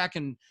or come back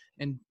and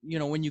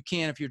when you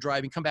can, if you're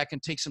driving, come back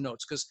and take some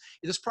notes, because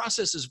this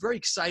process is very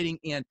exciting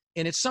and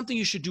it's something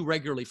you should do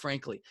regularly,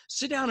 frankly.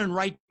 Sit down and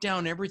write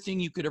down everything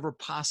you could ever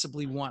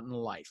possibly want in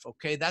life.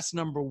 Okay. That's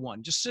number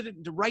one. Just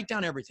write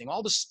down everything,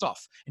 all the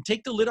stuff, and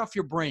take the lid off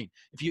your brain.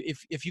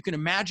 If you can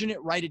imagine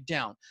it, write it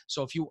down.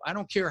 So I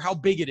don't care how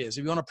big it is.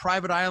 If you want a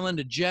private island,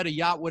 a jet, a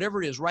yacht,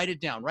 whatever it is, write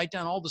it down. Write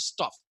down all the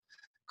stuff.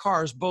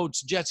 Cars,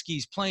 boats, jet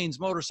skis, planes,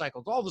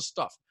 motorcycles, all the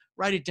stuff.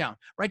 Write it down.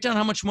 Write down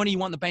how much money you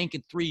want in the bank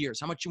in 3 years,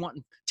 how much you want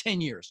in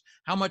 10 years,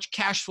 how much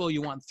cash flow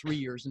you want in 3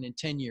 years and in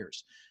 10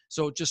 years.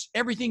 So just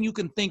everything you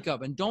can think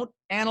of, and don't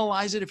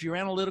analyze it. If you're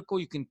analytical,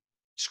 you can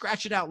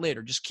scratch it out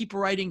later. Just keep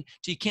writing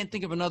till you can't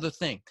think of another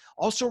thing.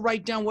 Also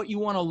write down what you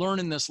want to learn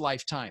in this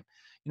lifetime.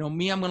 I'm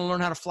going to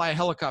learn how to fly a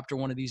helicopter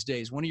one of these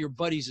days. One of your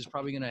buddies is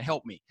probably going to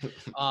help me.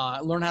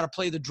 Learn how to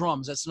play the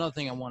drums. That's another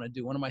thing I want to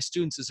do. One of my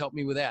students has helped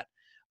me with that.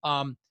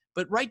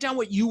 But write down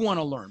what you want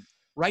to learn.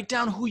 Write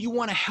down who you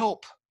want to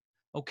help.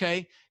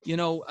 Okay.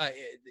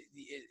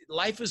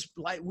 Life is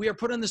like, we are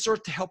put on this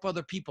earth to help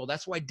other people.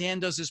 That's why Dan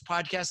does his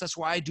podcast. That's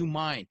why I do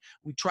mine.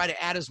 We try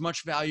to add as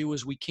much value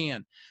as we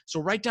can.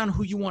 So write down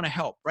who you want to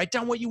help. Write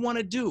down what you want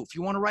to do. If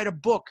you want to write a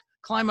book,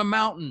 climb a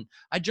mountain.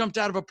 I jumped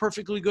out of a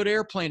perfectly good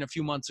airplane a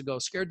few months ago,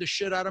 scared the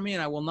shit out of me,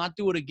 and I will not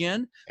do it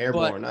again.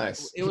 Airborne,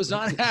 nice. It was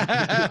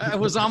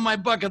on my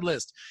bucket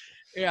list.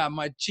 Yeah,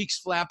 my cheeks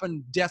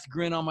flapping, death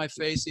grin on my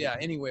face. Yeah,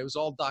 anyway, it was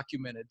all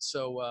documented.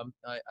 So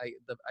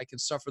I can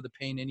suffer the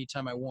pain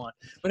anytime I want.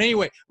 But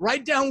anyway,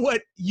 write down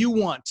what you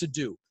want to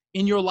do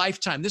in your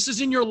lifetime. This is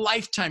in your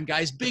lifetime,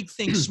 guys. Big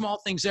things,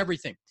 small things,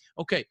 everything.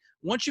 Okay,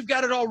 once you've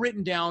got it all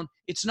written down,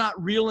 it's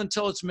not real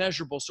until it's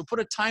measurable. So put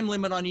a time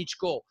limit on each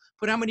goal.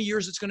 Put how many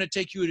years it's going to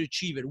take you to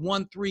achieve it.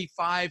 1, 3,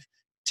 5,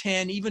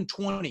 10, even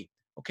 20.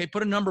 Okay,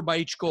 put a number by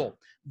each goal.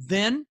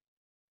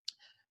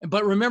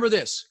 But remember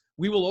this.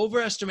 We will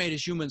overestimate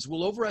as humans.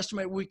 We'll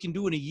overestimate what we can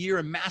do in a year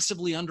and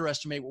massively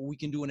underestimate what we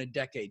can do in a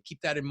decade.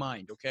 Keep that in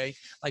mind, okay?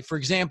 Like, for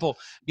example,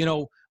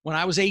 when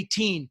I was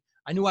 18,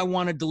 I knew I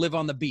wanted to live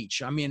on the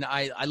beach. I mean,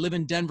 I live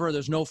in Denver.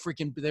 There's no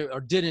freaking,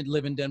 or didn't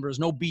live in Denver. There's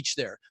no beach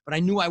there, but I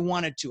knew I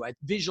wanted to. I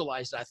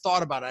visualized it. I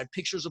thought about it. I had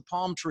pictures of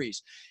palm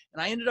trees.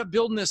 And I ended up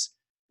building this,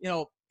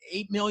 $8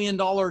 million,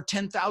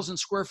 10,000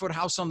 square foot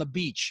house on the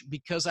beach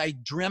because I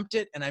dreamt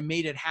it and I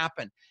made it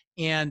happen.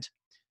 And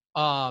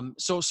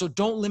so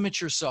don't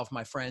limit yourself,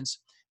 my friends.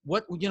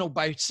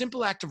 By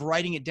simple act of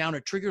writing it down,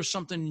 it triggers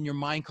something in your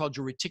mind called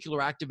your reticular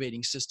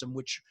activating system,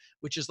 which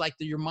is like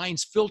your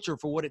mind's filter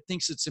for what it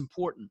thinks it's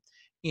important.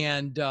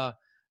 And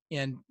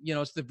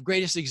it's the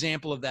greatest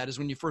example of that is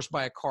when you first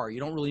buy a car. You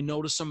don't really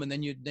notice them, and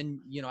then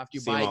after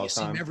you buy it, you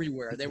see them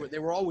everywhere. They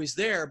were always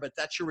there, but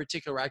that's your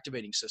reticular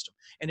activating system,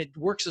 and it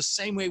works the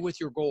same way with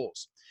your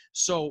goals.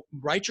 So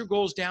write your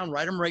goals down,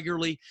 write them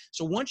regularly.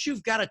 So once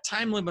you've got a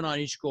time limit on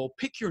each goal,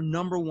 pick your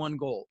number one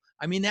goal.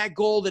 I mean, that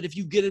goal that if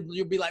you get it,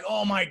 you'll be like,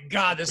 oh my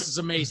God, this is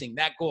amazing.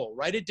 That goal,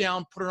 write it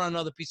down, put it on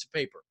another piece of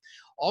paper.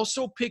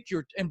 Also pick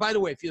and by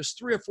the way, if there's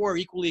 3 or 4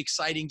 equally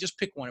exciting, just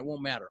pick one. It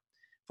won't matter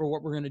for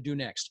what we're going to do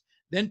next.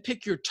 Then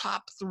pick your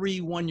top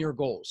 3 one-year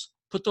goals.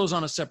 Put those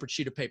on a separate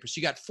sheet of paper.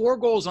 So you got 4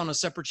 goals on a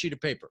separate sheet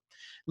of paper.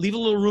 Leave a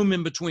little room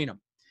in between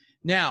them.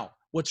 Now,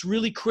 what's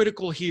really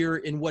critical here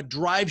in what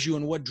drives you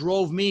and what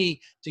drove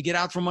me to get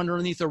out from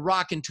underneath a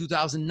rock in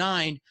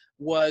 2009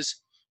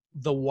 was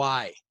the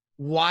why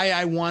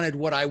I wanted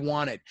what I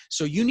wanted.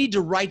 So you need to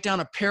write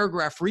down a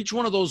paragraph for each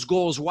one of those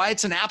goals, why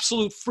it's an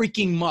absolute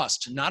freaking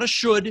must, not a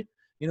should.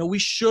 We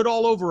should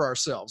all over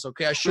ourselves.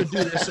 Okay. I should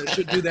do this. I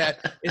should do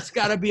that. It's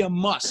got to be a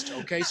must.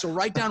 Okay. So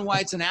write down why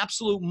it's an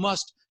absolute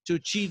must to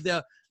achieve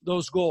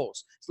those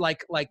goals. It's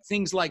like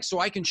things like, so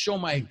I can show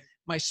my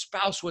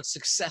spouse what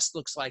success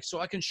looks like. So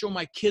I can show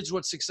my kids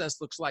what success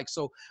looks like.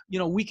 So,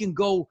 we can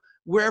go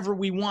wherever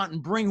we want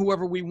and bring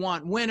whoever we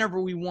want, whenever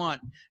we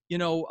want,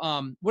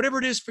 whatever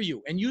it is for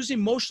you. And use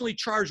emotionally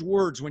charged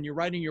words when you're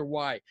writing your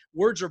why.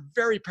 Words are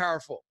very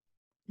powerful.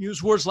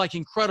 Use words like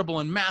incredible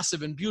and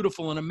massive and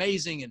beautiful and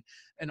amazing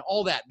and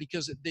all that,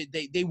 because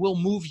they will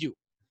move you.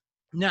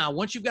 Now,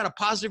 once you've got a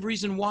positive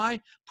reason why,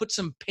 put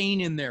some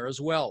pain in there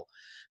as well.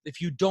 If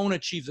you don't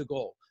achieve the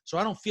goal. So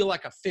I don't feel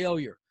like a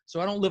failure.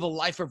 So I don't live a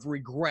life of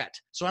regret.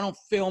 So I don't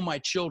fail my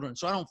children.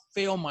 So I don't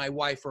fail my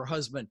wife or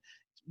husband.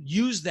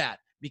 Use that.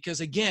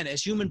 Because again,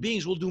 as human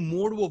beings, we'll do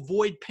more to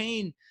avoid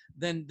pain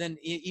than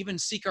even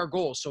seek our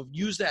goals. So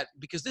use that,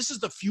 because this is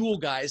the fuel,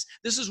 guys.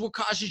 This is what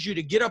causes you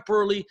to get up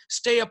early,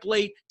 stay up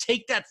late,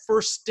 take that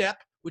first step,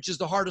 which is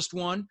the hardest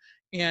one,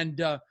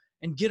 and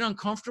get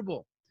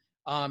uncomfortable.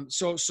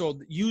 So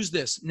use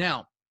this.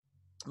 Now,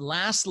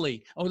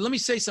 lastly, let me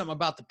say something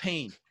about the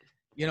pain.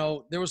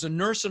 There was a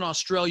nurse in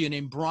Australia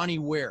named Bronnie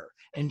Ware,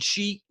 and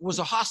she was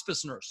a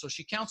hospice nurse. So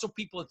she counseled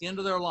people at the end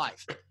of their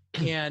life,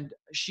 and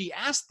she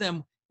asked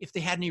them if they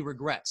had any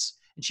regrets.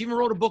 And she even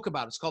wrote a book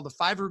about it. It's called The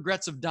 5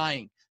 Regrets of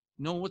Dying.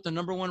 You know what the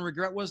number one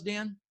regret was,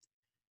 Dan?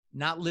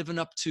 Not living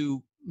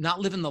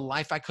the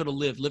life I could have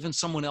living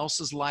someone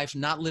else's life,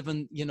 not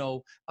living,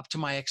 up to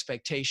my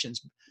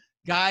expectations.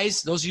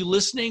 Guys, those of you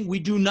listening, we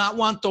do not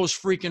want those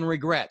freaking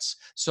regrets.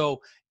 So,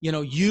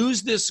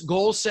 use this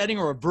goal setting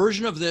or a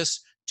version of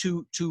this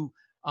to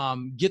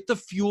get the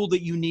fuel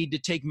that you need to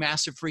take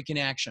massive freaking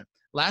action.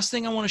 Last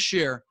thing I want to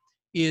share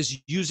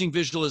is using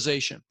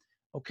visualization.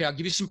 Okay, I'll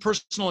give you some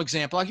personal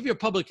example. I'll give you a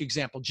public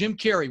example. Jim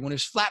Carrey, when he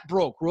was flat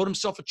broke, wrote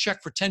himself a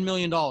check for $10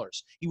 million.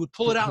 He would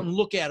pull it out and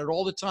look at it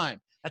all the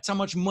time. That's how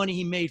much money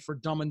he made for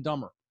Dumb and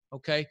Dumber.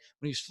 Okay,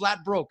 when he was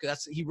flat broke,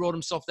 he wrote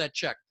himself that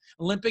check.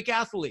 Olympic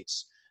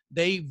athletes,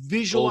 they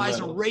visualize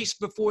a race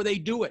before they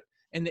do it.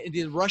 And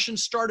the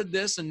Russians started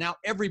this, and now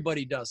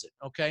everybody does it.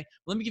 Okay,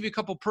 let me give you a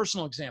couple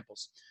personal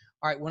examples.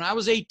 All right, when I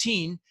was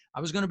 18,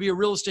 I was going to be a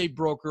real estate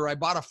broker. I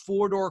bought a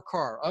 4-door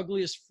car,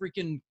 ugliest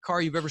freaking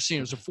car you've ever seen.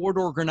 It was a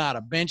 4-door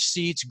Granada, bench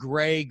seats,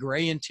 gray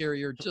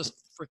interior, just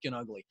freaking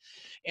ugly.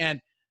 And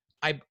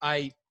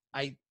I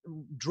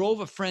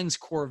drove a friend's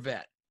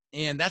Corvette,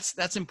 and that's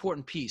an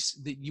important piece.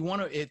 That you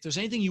want to, if there's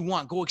anything you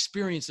want, go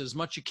experience it as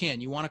much as you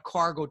can. You want a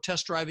car, go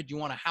test drive it. You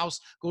want a house,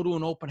 go to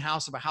an open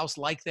house of a house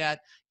like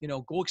that.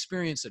 Go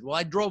experience it. Well,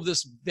 I drove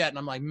this Vet, and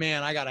I'm like,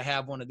 man, I got to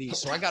have one of these.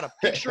 So I got a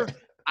picture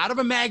out of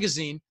a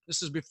magazine.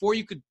 This is before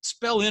you could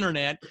spell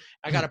internet.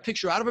 I got a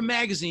picture out of a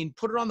magazine,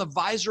 put it on the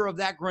visor of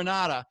that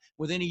Granada.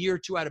 Within a year or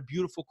two, I had a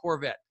beautiful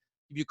Corvette.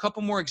 Give you a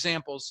couple more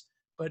examples,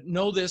 but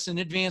know this in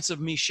advance of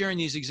me sharing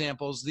these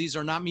examples. These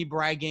are not me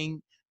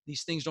bragging.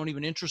 These things don't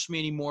even interest me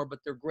anymore, but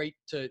they're great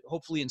to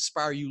hopefully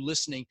inspire you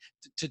listening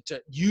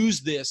to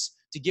use this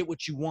to get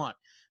what you want.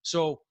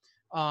 So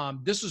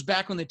this was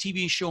back when the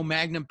TV show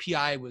Magnum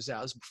P.I. was out.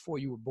 It was before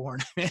you were born.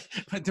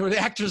 But the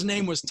actor's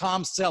name was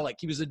Tom Selleck.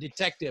 He was a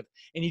detective,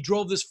 and he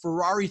drove this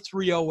Ferrari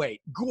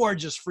 308.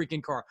 Gorgeous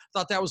freaking car.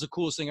 Thought that was the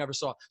coolest thing I ever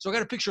saw. So I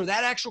got a picture of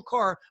that actual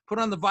car, put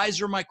on the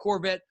visor of my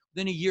Corvette.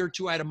 Then a year or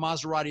two, I had a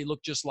Maserati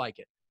look just like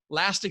it.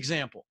 Last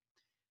example.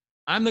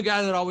 I'm the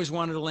guy that always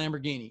wanted a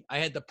Lamborghini. I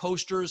had the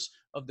posters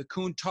of the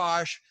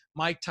Countach,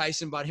 Mike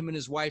Tyson, about him and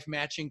his wife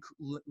matching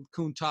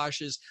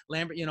Countaches,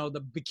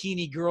 the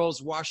bikini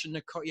girls washing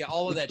the car,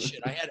 all of that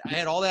shit. I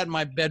had all that in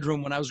my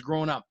bedroom when I was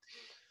growing up.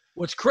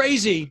 What's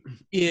crazy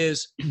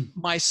is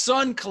my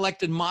son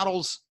collected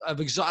models of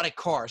exotic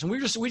cars, and we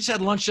just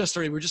had lunch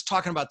yesterday. We were just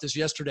talking about this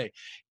yesterday,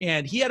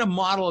 and he had a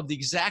model of the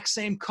exact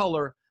same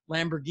color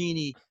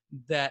Lamborghini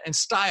and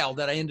style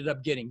that I ended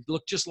up getting. It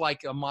looked just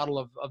like a model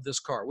of this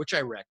car, which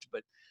I wrecked.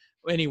 But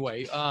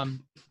anyway,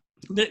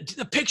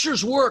 the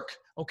pictures work.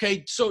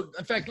 Okay, so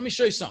in fact, let me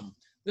show you something.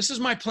 This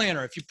is my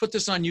planner. If you put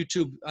this on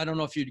YouTube, I don't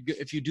know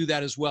if you do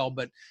that as well,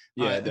 but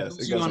yeah, it does.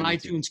 Those of you on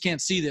iTunes can't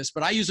see this,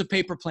 but I use a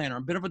paper planner.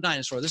 I'm a bit of a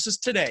dinosaur. This is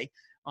today.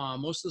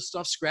 Most of the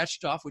stuff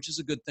scratched off, which is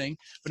a good thing.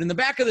 But in the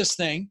back of this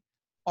thing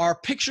are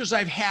pictures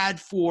I've had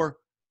for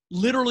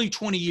literally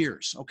 20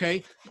 years,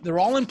 okay? They're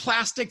all in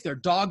plastic. They're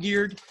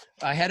dog-eared.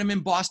 I had them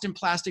in Boston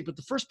plastic, but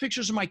the first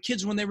pictures of my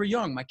kids when they were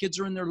young. My kids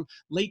are in their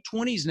late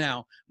 20s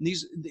now. And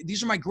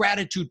these are my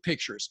gratitude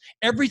pictures.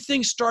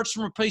 Everything starts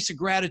from a place of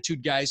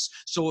gratitude, guys.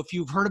 So if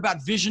you've heard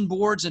about vision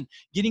boards and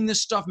getting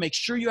this stuff, make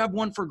sure you have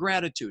one for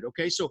gratitude,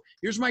 okay? So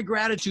here's my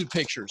gratitude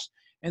pictures.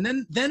 And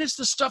then it's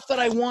the stuff that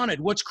I wanted.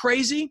 What's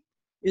crazy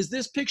is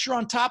this picture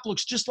on top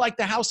looks just like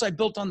the house I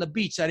built on the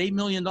beach, that $8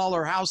 million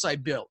house I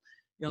built.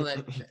 You know,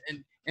 that,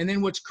 and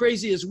then what's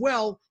crazy as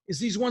well is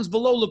these ones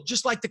below look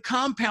just like the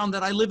compound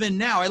that I live in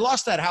now. I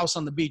lost that house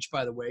on the beach,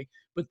 by the way,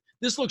 but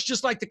this looks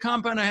just like the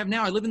compound I have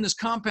now. I live in this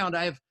compound.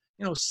 I have,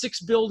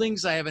 6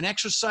 buildings. I have an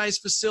exercise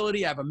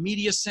facility. I have a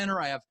media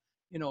center. I have,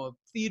 a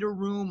theater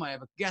room. I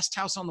have a guest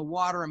house on the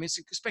water. I mean, it's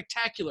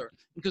spectacular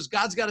because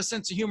God's got a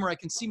sense of humor. I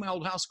can see my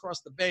old house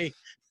across the bay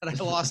that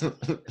I lost.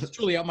 It's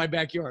truly out my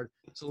backyard.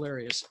 It's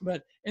hilarious.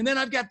 And then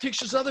I've got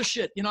pictures of other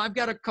shit. I've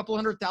got a couple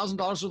 $100,000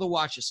 worth of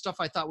watches, stuff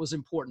I thought was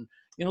important.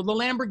 The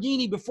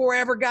Lamborghini before I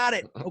ever got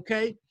it,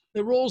 okay?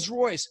 The Rolls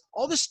Royce,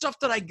 all this stuff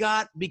that I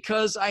got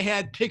because I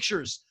had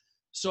pictures.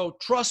 So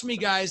trust me,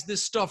 guys,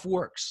 this stuff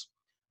works.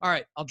 All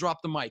right, I'll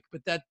drop the mic.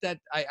 But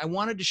I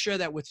wanted to share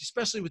that with you,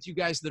 especially with you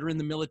guys that are in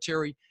the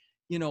military.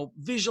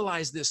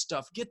 Visualize this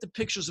stuff. Get the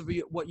pictures of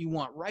what you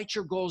want. Write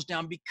your goals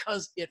down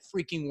because it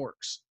freaking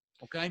works,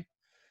 okay?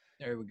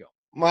 There we go.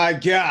 My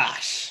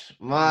gosh.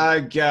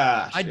 I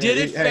did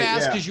it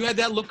fast because you had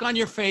that look on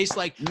your face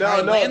like,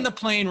 land the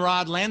plane,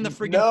 Rod, land the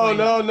freaking plane.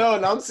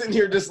 No. I'm sitting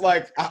here just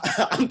like,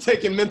 I'm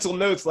taking mental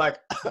notes like,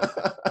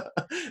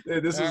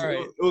 it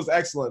was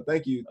excellent.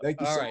 Thank you so much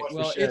for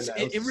sharing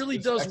that. It really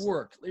does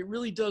work. It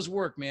really does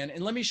work, man.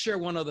 And let me share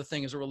one other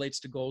thing as it relates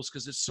to goals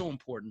because it's so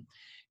important.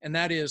 And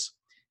that is,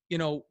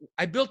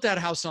 I built that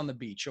house on the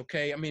beach.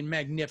 Okay. I mean,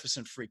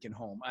 magnificent freaking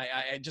home.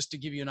 I just to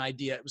give you an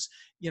idea, it was,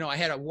 I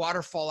had a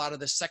waterfall out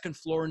of the second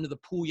floor into the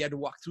pool. You had to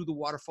walk through the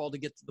waterfall to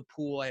get to the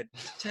pool. I had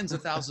tens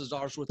of thousands of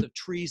dollars worth of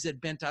trees that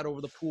bent out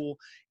over the pool.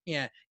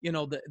 And,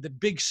 the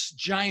big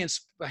giant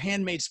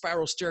handmade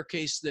spiral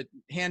staircase that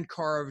hand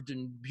carved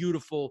and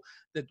beautiful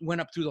that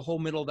went up through the whole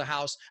middle of the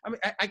house. I mean,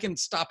 I can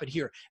stop it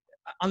here.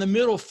 On the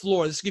middle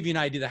floor, this will give you an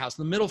idea of the house.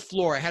 On the middle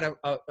floor, I had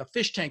a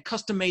fish tank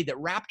custom made that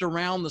wrapped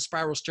around the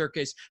spiral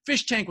staircase.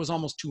 Fish tank was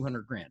almost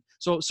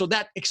 $200,000. So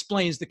that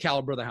explains the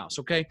caliber of the house.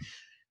 Okay.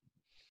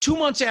 2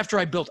 months after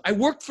I built, I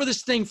worked for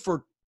this thing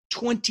for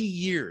 20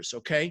 years.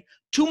 Okay.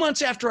 2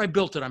 months after I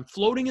built it, I'm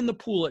floating in the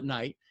pool at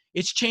night.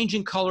 It's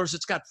changing colors.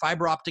 It's got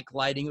fiber optic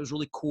lighting. It was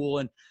really cool.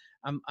 And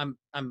I'm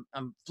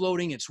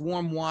floating. It's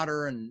warm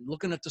water and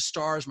looking at the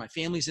stars. My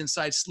family's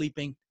inside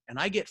sleeping, and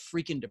I get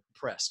freaking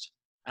depressed.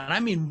 And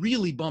I mean,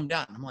 really bummed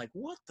out. And I'm like,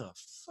 what the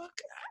fuck?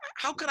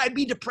 How could I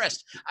be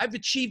depressed? I've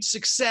achieved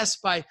success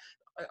by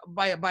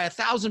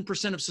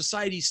 1,000% of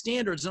society's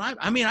standards. And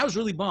I was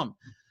really bummed.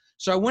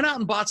 So I went out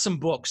and bought some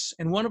books,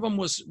 and one of them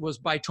was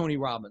by Tony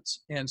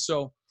Robbins. And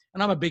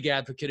I'm a big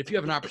advocate. If you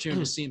have an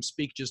opportunity to see him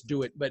speak, just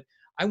do it. But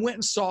I went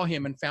and saw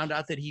him and found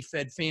out that he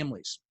fed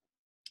families.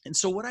 And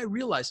so what I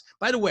realized,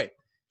 by the way,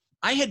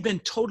 I had been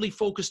totally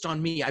focused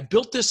on me. I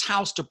built this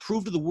house to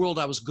prove to the world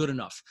I was good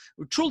enough.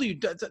 Truly,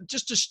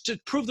 just to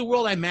prove the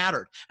world I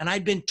mattered. And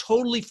I'd been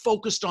totally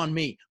focused on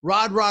me.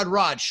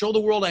 Rod, show the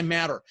world I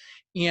matter.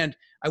 And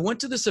I went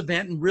to this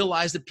event and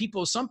realized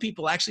that some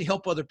people actually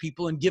help other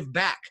people and give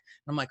back.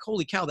 And I'm like,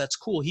 holy cow, that's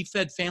cool. He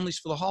fed families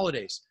for the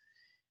holidays.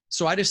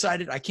 So I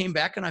decided, I came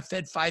back and I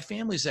fed 5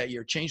 families that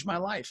year, changed my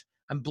life.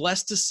 I'm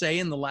blessed to say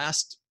in the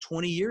last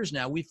 20 years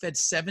now, we've fed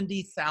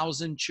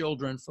 70,000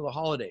 children for the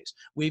holidays.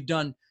 We've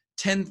done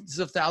tens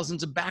of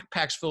thousands of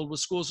backpacks filled with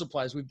school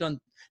supplies. We've done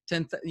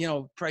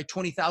probably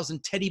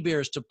 20,000 teddy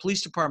bears to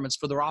police departments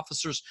for their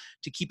officers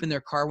to keep in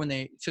their car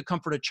to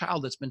comfort a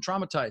child that's been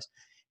traumatized.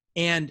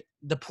 And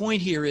the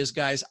point here is,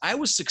 guys, I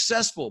was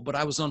successful, but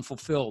I was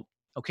unfulfilled.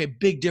 Okay,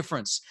 big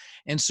difference.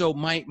 And so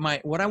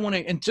what I want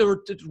to, and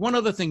one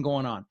other thing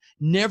going on,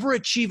 never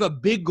achieve a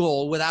big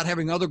goal without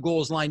having other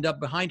goals lined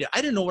up behind it.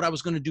 I didn't know what I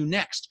was going to do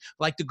next.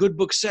 Like the good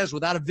book says,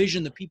 without a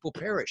vision, the people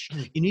perish.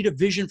 You need a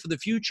vision for the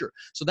future.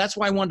 So that's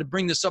why I wanted to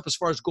bring this up as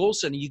far as goal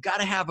setting. You got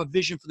to have a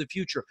vision for the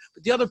future.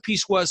 But the other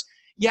piece was,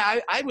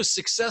 I was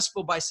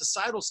successful by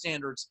societal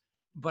standards,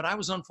 but I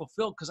was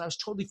unfulfilled because I was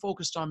totally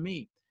focused on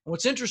me. And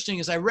what's interesting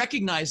is I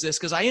recognize this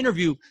because I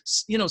interview,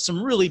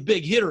 some really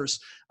big hitters,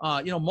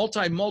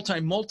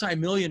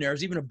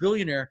 multi-millionaires, even a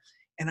billionaire.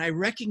 And I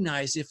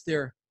recognize if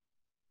they're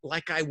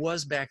like I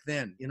was back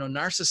then,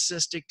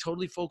 narcissistic,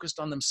 totally focused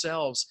on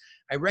themselves.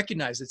 I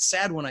recognize it's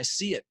sad when I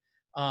see it.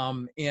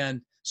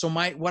 And so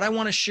what I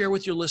want to share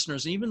with your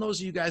listeners, and even those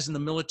of you guys in the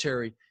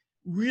military,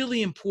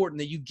 really important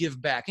that you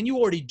give back, and you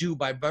already do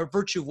by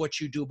virtue of what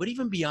you do, but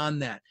even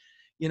beyond that,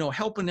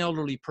 help an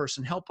elderly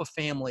person, help a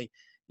family.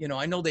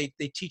 I know they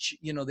teach,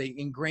 they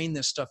ingrain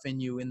this stuff in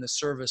you in the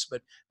service,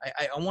 but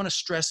I want to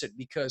stress it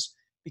because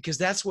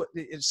that's what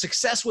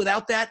success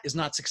without that is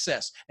not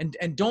success.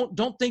 And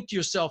don't think to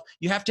yourself,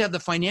 you have to have the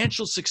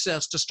financial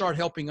success to start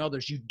helping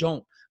others. You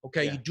don't.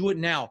 Okay. Yeah. You do it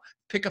now.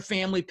 Pick a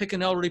family, pick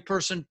an elderly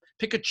person,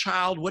 pick a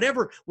child,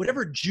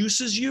 whatever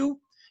juices you,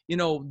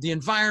 the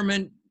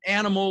environment,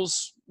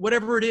 animals,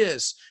 whatever it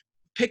is,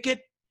 pick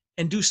it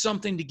and do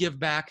something to give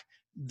back.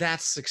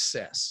 That's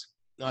success.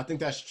 No, I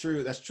think that's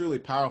true. That's truly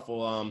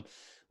powerful.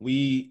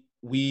 We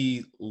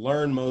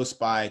learn most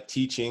by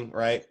teaching,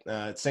 right?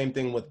 Same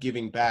thing with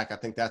giving back. I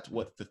think that's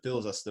what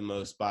fulfills us the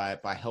most by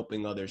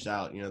helping others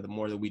out. The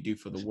more that we do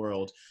for the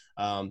world,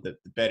 the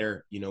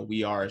better,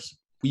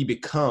 we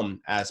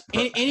become as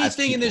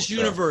anything in this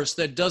universe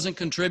that doesn't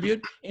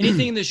contribute,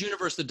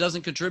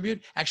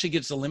 actually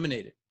gets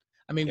eliminated.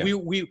 I mean,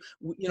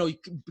 yeah.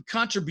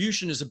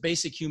 Contribution is a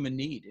basic human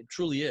need. It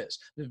truly is.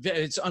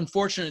 It's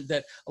unfortunate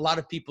that a lot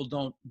of people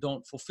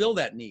don't fulfill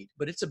that need,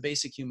 but it's a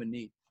basic human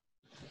need.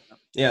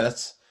 Yeah,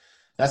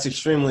 that's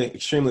extremely,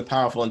 extremely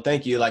powerful. And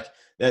thank you. Like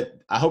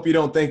that. I hope you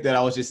don't think that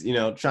I was just,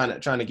 trying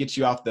to get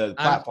you off the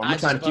platform. I'm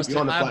trying to keep you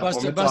on the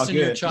platform. I'm busting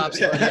your chops,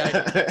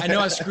 buddy. I know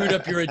I screwed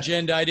up your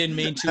agenda. I didn't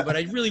mean to, but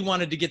I really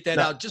wanted to get that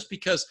out just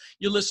because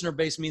your listener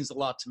base means a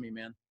lot to me,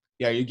 man.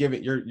 Yeah, you're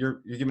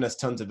giving us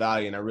tons of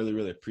value, and I really,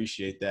 really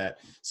appreciate that.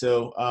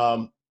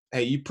 So,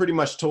 hey, you pretty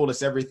much told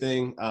us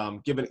everything.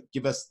 You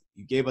gave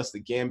us the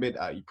gambit.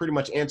 You pretty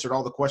much answered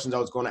all the questions I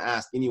was going to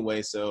ask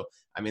anyway. So,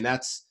 I mean,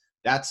 that's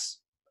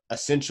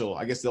essential.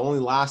 I guess the only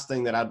last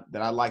thing that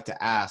I'd like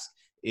to ask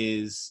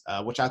is,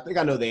 which I think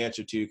I know the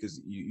answer to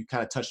because you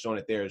kind of touched on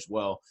it there as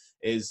well,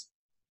 is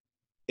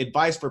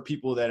advice for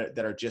people that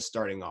are just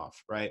starting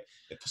off, right?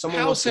 If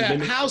someone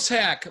house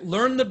hack,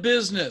 learn the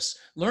business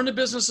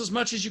as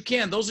much as you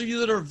can. Those of you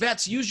that are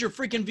vets, use your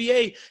freaking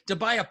VA to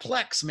buy a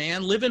Plex,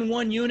 man. Live in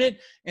one unit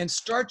and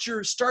start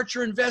your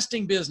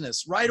investing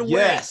business right away.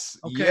 Yes.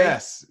 Okay.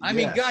 Yes. I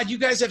mean, God, you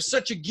guys have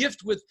such a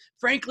gift with,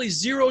 frankly,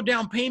 zero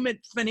down payment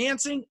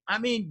financing. I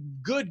mean,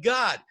 good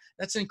God,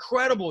 that's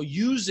incredible.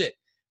 Use it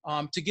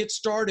to get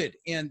started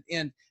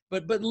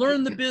but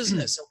learn the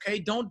business. Okay.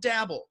 Don't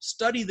dabble,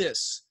 study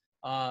this.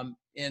 And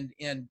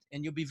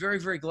you'll be very,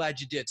 very glad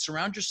you did.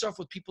 Surround yourself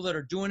with people that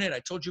are doing it. I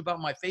told you about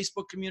my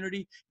Facebook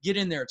community. Get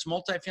in there. It's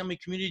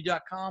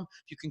multifamilycommunity.com.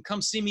 If you can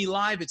come see me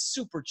live, it's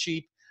super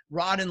cheap.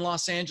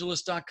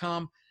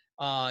 rodinlosangeles.com.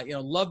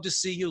 Love to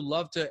see you,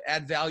 love to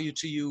add value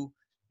to you.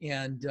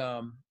 And,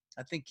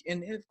 I think,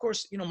 and of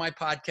course, my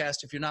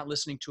podcast, if you're not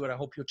listening to it, I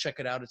hope you'll check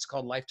it out. It's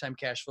called Lifetime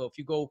Cash Flow. If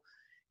you go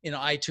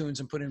iTunes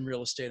and put in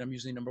real estate, I'm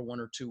usually number 1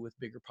 or 2 with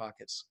bigger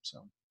pockets.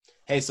 So.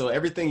 Hey, so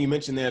everything you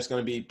mentioned there is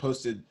going to be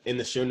posted in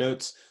the show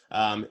notes.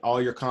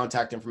 All your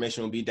contact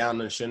information will be down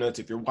in the show notes.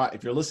 If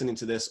you're listening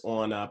to this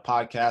on a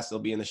podcast, it'll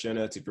be in the show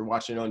notes. If you're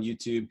watching it on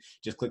YouTube,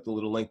 just click the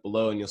little link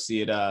below and you'll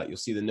see it. You'll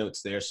see the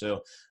notes there.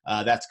 So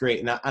that's great.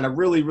 And I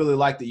really, really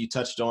like that you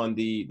touched on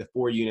the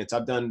 4 units.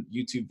 I've done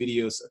YouTube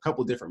videos, a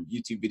couple different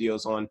YouTube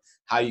videos on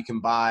how you can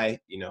buy,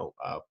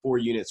 4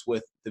 units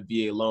with the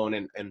VA loan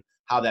and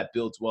how that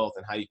builds wealth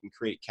and how you can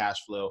create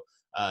cash flow.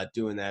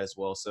 Doing that as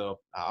well. So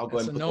I'll go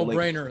ahead and put the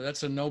link.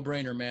 That's a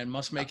no-brainer, man.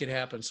 Must make it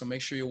happen. So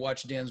make sure you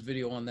watch Dan's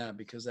video on that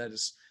because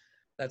that's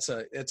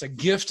a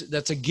gift.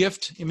 That's a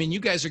gift. I mean,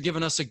 you guys are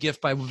giving us a gift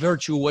by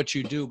virtue of what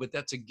you do, but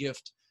that's a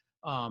gift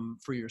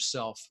for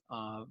yourself,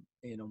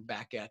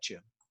 back at you.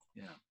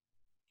 Yeah.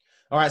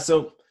 All right.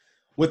 So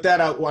with that,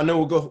 I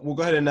know we'll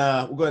go ahead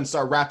and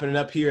start wrapping it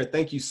up here.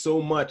 Thank you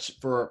so much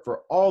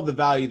for all the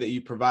value that you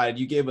provided.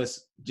 You gave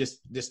us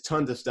just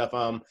tons of stuff.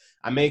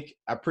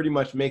 I pretty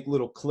much make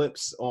little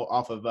clips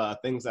off of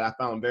things that I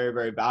found very,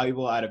 very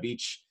valuable out of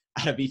each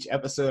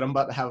episode. I'm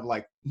about to have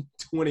like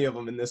 20 of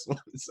them in this one.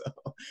 So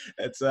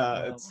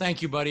it's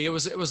thank you, buddy. It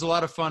was a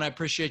lot of fun. I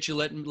appreciate you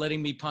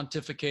letting me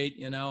pontificate.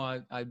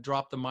 I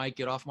dropped the mic,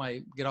 get off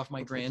my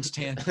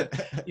grandstand.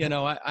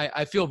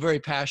 I feel very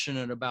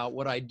passionate about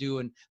what I do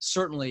and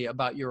certainly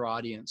about your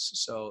audience.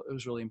 So it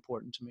was really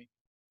important to me.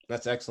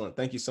 That's excellent.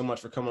 Thank you so much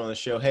for coming on the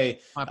show.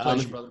 Hey, my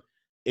pleasure, brother.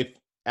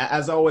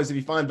 As always, if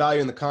you find value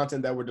in the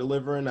content that we're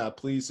delivering,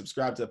 please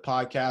subscribe to the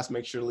podcast.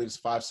 Make sure to leave us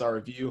a 5-star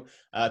review.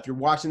 If you're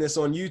watching this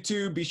on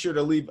YouTube, be sure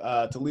to leave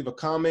a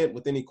comment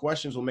with any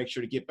questions. We'll make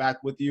sure to get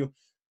back with you.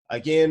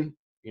 Again,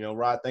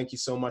 Rod, thank you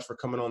so much for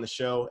coming on the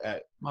show.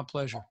 My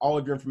pleasure. All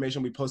of your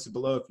information will be posted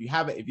below.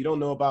 If you don't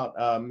know about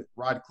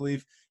Rod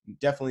Khleif,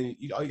 definitely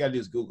all you gotta do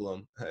is Google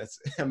him.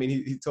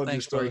 He told you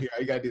the story here. All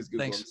you gotta do is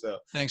Google him. So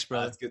thanks,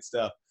 brother. That's good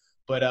stuff.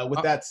 But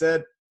with that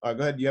said, go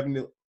ahead. Do you have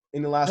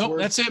any last words?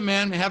 That's it,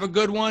 man. Have a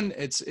good one.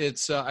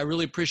 It's I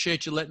really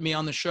appreciate you letting me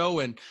on the show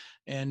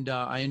and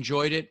I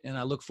enjoyed it and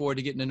I look forward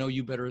to getting to know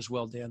you better as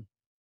well, Dan.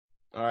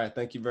 All right.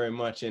 Thank you very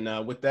much.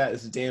 And with that,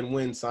 this is Dan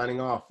Wynn signing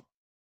off.